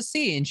be able to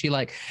see. And she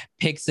like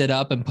picks it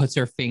up and puts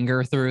her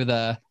finger through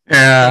the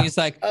Yeah. thing. It's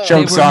like, Oh. they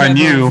Joke's were on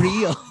never you.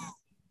 real.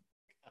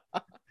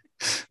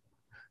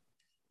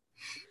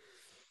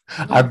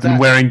 I've been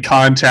wearing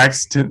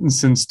contacts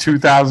since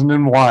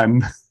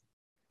 2001.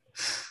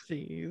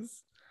 Jeez.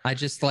 I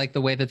just like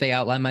the way that they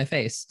outline my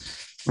face.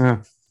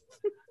 Yeah.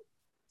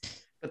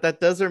 But that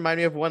does remind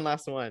me of one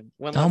last one.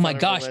 One Oh last my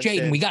honorable gosh, Jaden,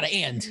 mention. we got to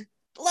end.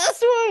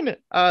 Last one.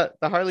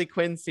 The Harley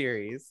Quinn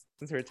series.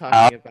 Since we're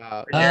talking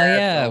about. Oh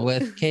yeah, so-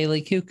 with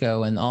Kaylee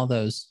Kuko and all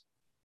those.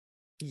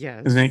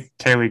 Yes. Isn't it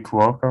Kaylee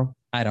Cuoco?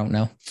 I don't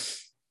know.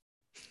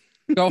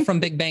 Girl from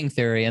Big Bang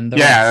Theory and the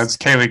Yeah, rest.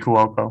 that's Kaylee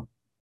Cuoco.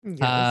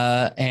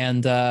 Yes.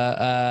 And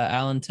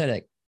Alan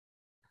Tudyk.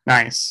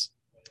 Nice.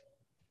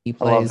 He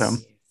I love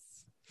plays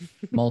him.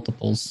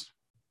 multiples.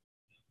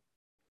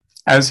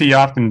 As he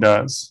often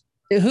does.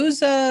 Who's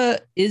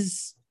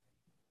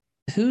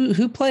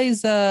who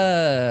plays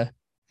Batman?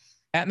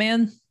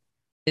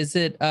 Is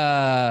it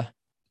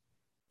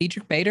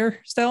Dietrich Bader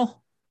still?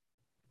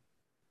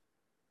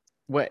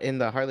 What, in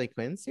the Harley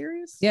Quinn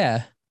series?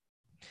 Yeah.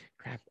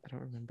 Crap, I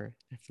don't remember.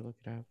 I have to look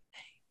it up.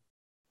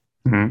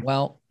 Mhm.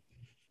 Well,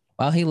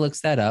 while he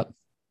looks that up,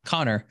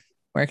 Connor,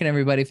 where can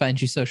everybody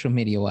find you social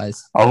media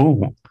wise?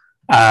 Oh,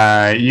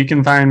 you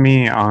can find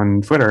me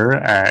on Twitter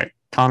at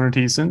Connor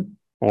Thiessen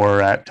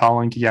or at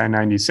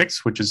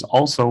TallLankyGuy96, which is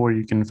also where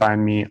you can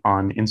find me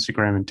on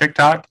Instagram and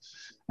TikTok.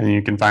 And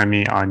you can find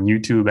me on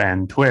YouTube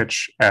and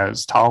Twitch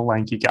as Tall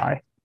Lanky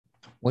Guy.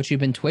 What you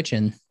been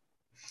twitching?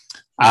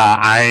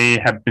 I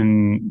have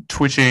been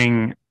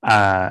twitching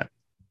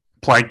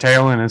Plague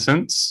Tale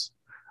Innocence.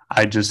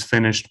 I just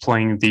finished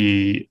playing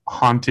the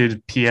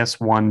Haunted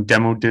PS1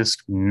 demo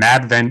disc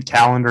Mad Vent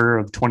Calendar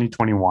of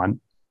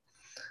 2021.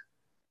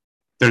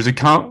 There's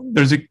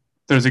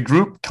a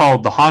group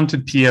called the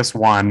Haunted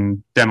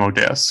PS1 demo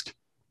disc.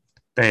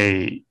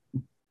 They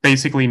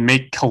basically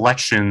make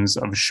collections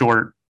of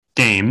short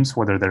games,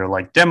 whether they're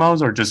like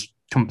demos or just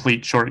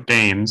complete short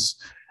games,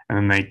 and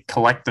then they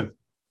collect them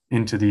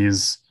into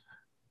these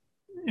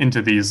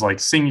like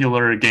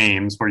singular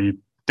games where you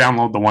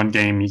download the one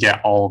game, you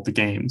get all of the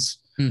games.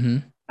 Mm-hmm.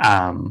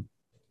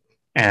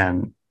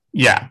 And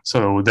yeah,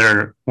 so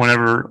they're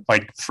whenever,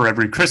 like, for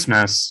every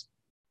Christmas,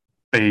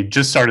 they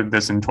just started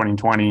this in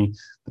 2020,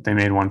 but they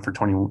made one for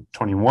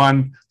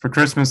 2021. For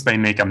Christmas, they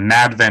make a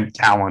Mad Vent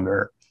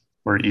calendar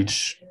where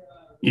each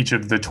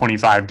of the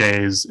 25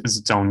 days is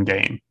its own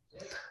game.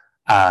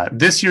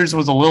 This year's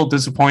was a little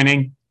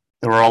disappointing.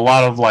 There were a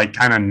lot of like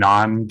kind of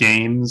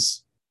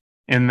non-games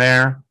in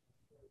there.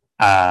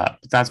 But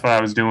that's what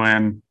I was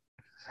doing.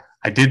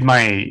 I did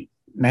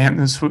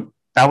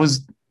that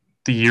was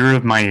the year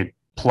of my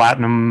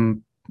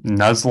platinum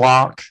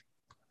Nuzlocke.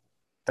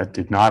 That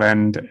did not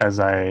end as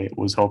I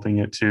was hoping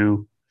it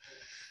to.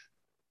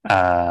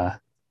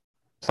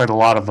 Played a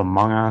lot of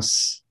Among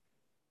Us.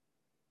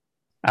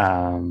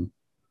 I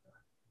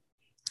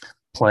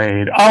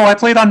played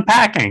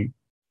Unpacking,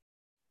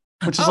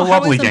 which is a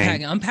lovely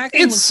game.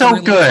 Unpacking it's so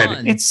really good.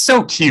 Fun. It's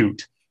so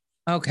cute.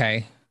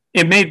 Okay.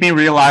 It made me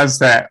realize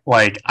that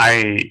like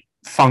I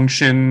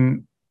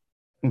function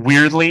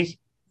weirdly.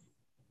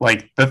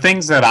 Like the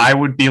things that I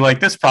would be like,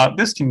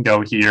 this can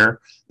go here.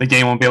 The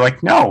game will be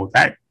like, no,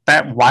 that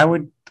why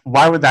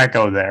would that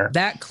go there?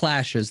 That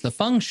clashes. The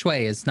feng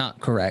shui is not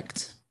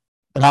correct.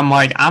 But I'm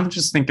like, I'm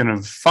just thinking of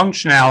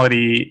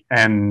functionality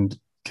and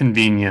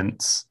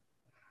convenience.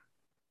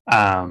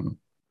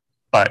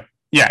 But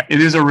yeah,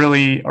 it is a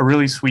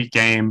really sweet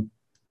game.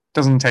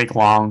 Doesn't take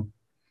long.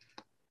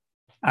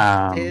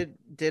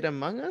 Did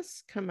Among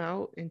Us come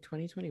out in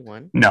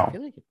 2021? No. I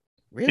feel like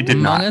really? It did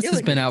not. Among Us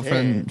has been out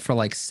for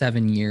like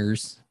 7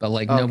 years, but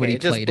like Okay, nobody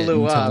it just played it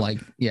blew until up. like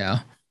yeah.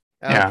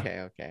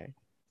 Okay.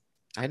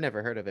 I'd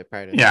never heard of it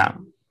prior to Yeah.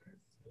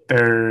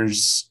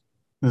 There's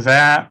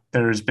that.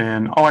 There's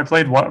been I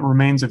played What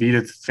Remains of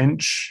Edith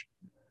Finch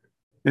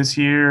this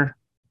year,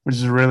 which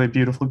is a really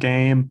beautiful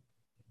game.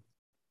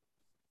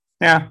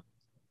 Yeah.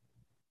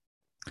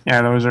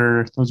 Yeah, those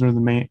are the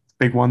main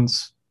big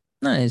ones.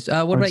 Nice.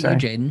 What about you,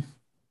 Jaden?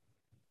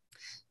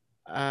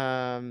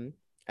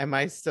 Am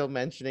I still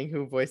mentioning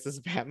who voices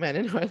Batman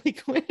and Harley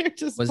Quinn?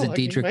 Was it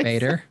Diedrich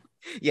Bader?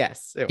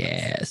 Yes. It was.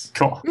 Yes.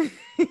 Cool.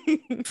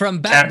 From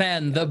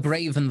Batman, the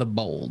Brave and the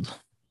Bold.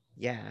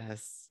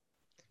 Yes.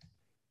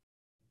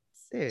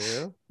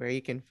 So, where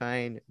you can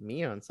find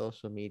me on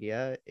social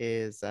media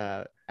is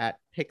at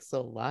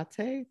Pixel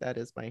Latte. That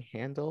is my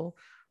handle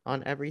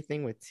on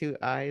everything with 2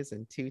 I's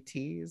and 2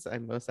 T's.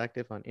 I'm most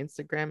active on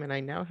Instagram, and I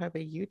now have a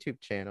YouTube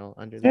channel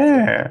under the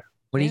same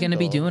What are you going to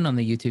be handle. doing on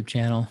the YouTube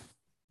channel?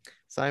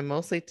 So I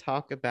mostly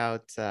talk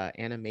about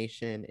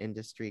animation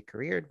industry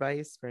career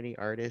advice for any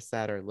artists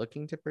that are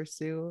looking to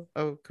pursue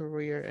a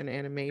career in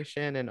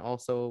animation, and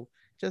also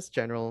just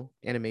general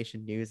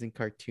animation news and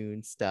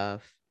cartoon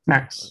stuff.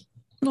 Nice.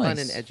 Fun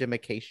and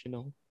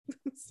educational.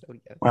 So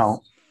yes.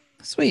 Well,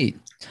 sweet.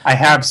 I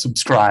have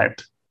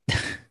subscribed.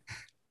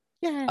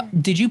 Yeah.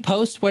 Did you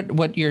post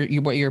what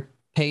your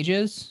page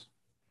is?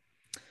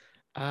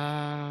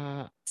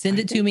 Send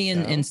it to me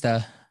in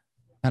Insta,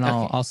 and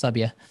I'll sub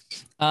you.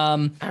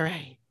 All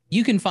right.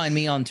 You can find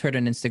me on Twitter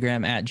and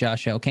Instagram at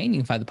Josh L. Kane.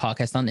 You can find the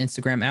podcast on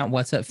Instagram at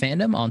What's Up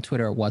Fandom, on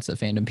Twitter at What's Up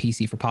Fandom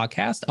PC for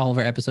podcast. All of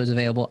our episodes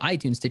available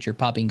iTunes, Stitcher,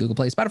 Podbean, Google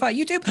Play, Spotify,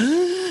 YouTube,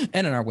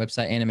 and on our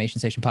website,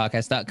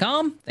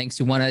 animationstationpodcast.com. Thanks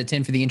to 1 out of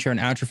 10 for the intro and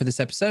outro for this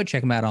episode.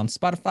 Check them out on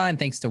Spotify. And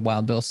thanks to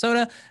Wild Bill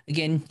Soda.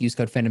 Again, use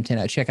code Fandom10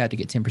 at checkout to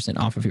get 10%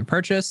 off of your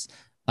purchase.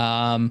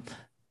 I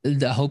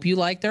hope you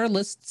liked our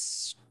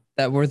lists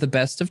that were the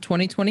best of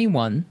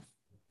 2021.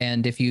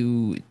 And if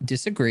you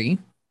disagree,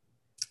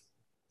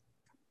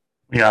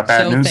 we got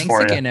bad news for you.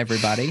 Thanks again,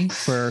 everybody,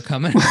 for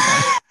coming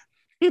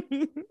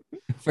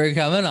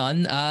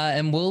on.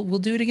 And we'll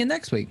do it again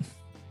next week.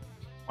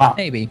 Wow.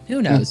 Maybe.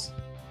 Who knows?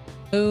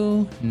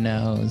 Who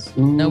knows?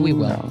 No, we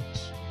will.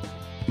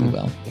 We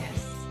will. Yes.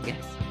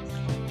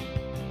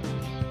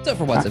 So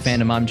for What's Up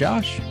Fandom, I'm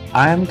Josh.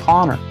 I'm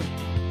Connor.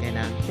 And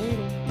I'm Katie.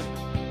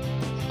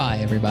 Bye,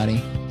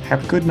 everybody.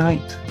 Have a good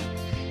night.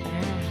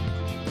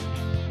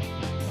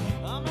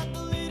 I'm not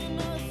the leading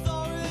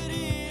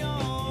authority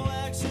on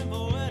waxing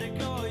poetic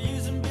or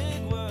using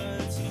big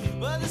words,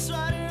 but this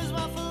writer is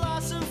my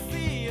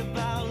philosophy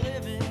about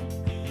living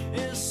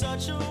is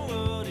such a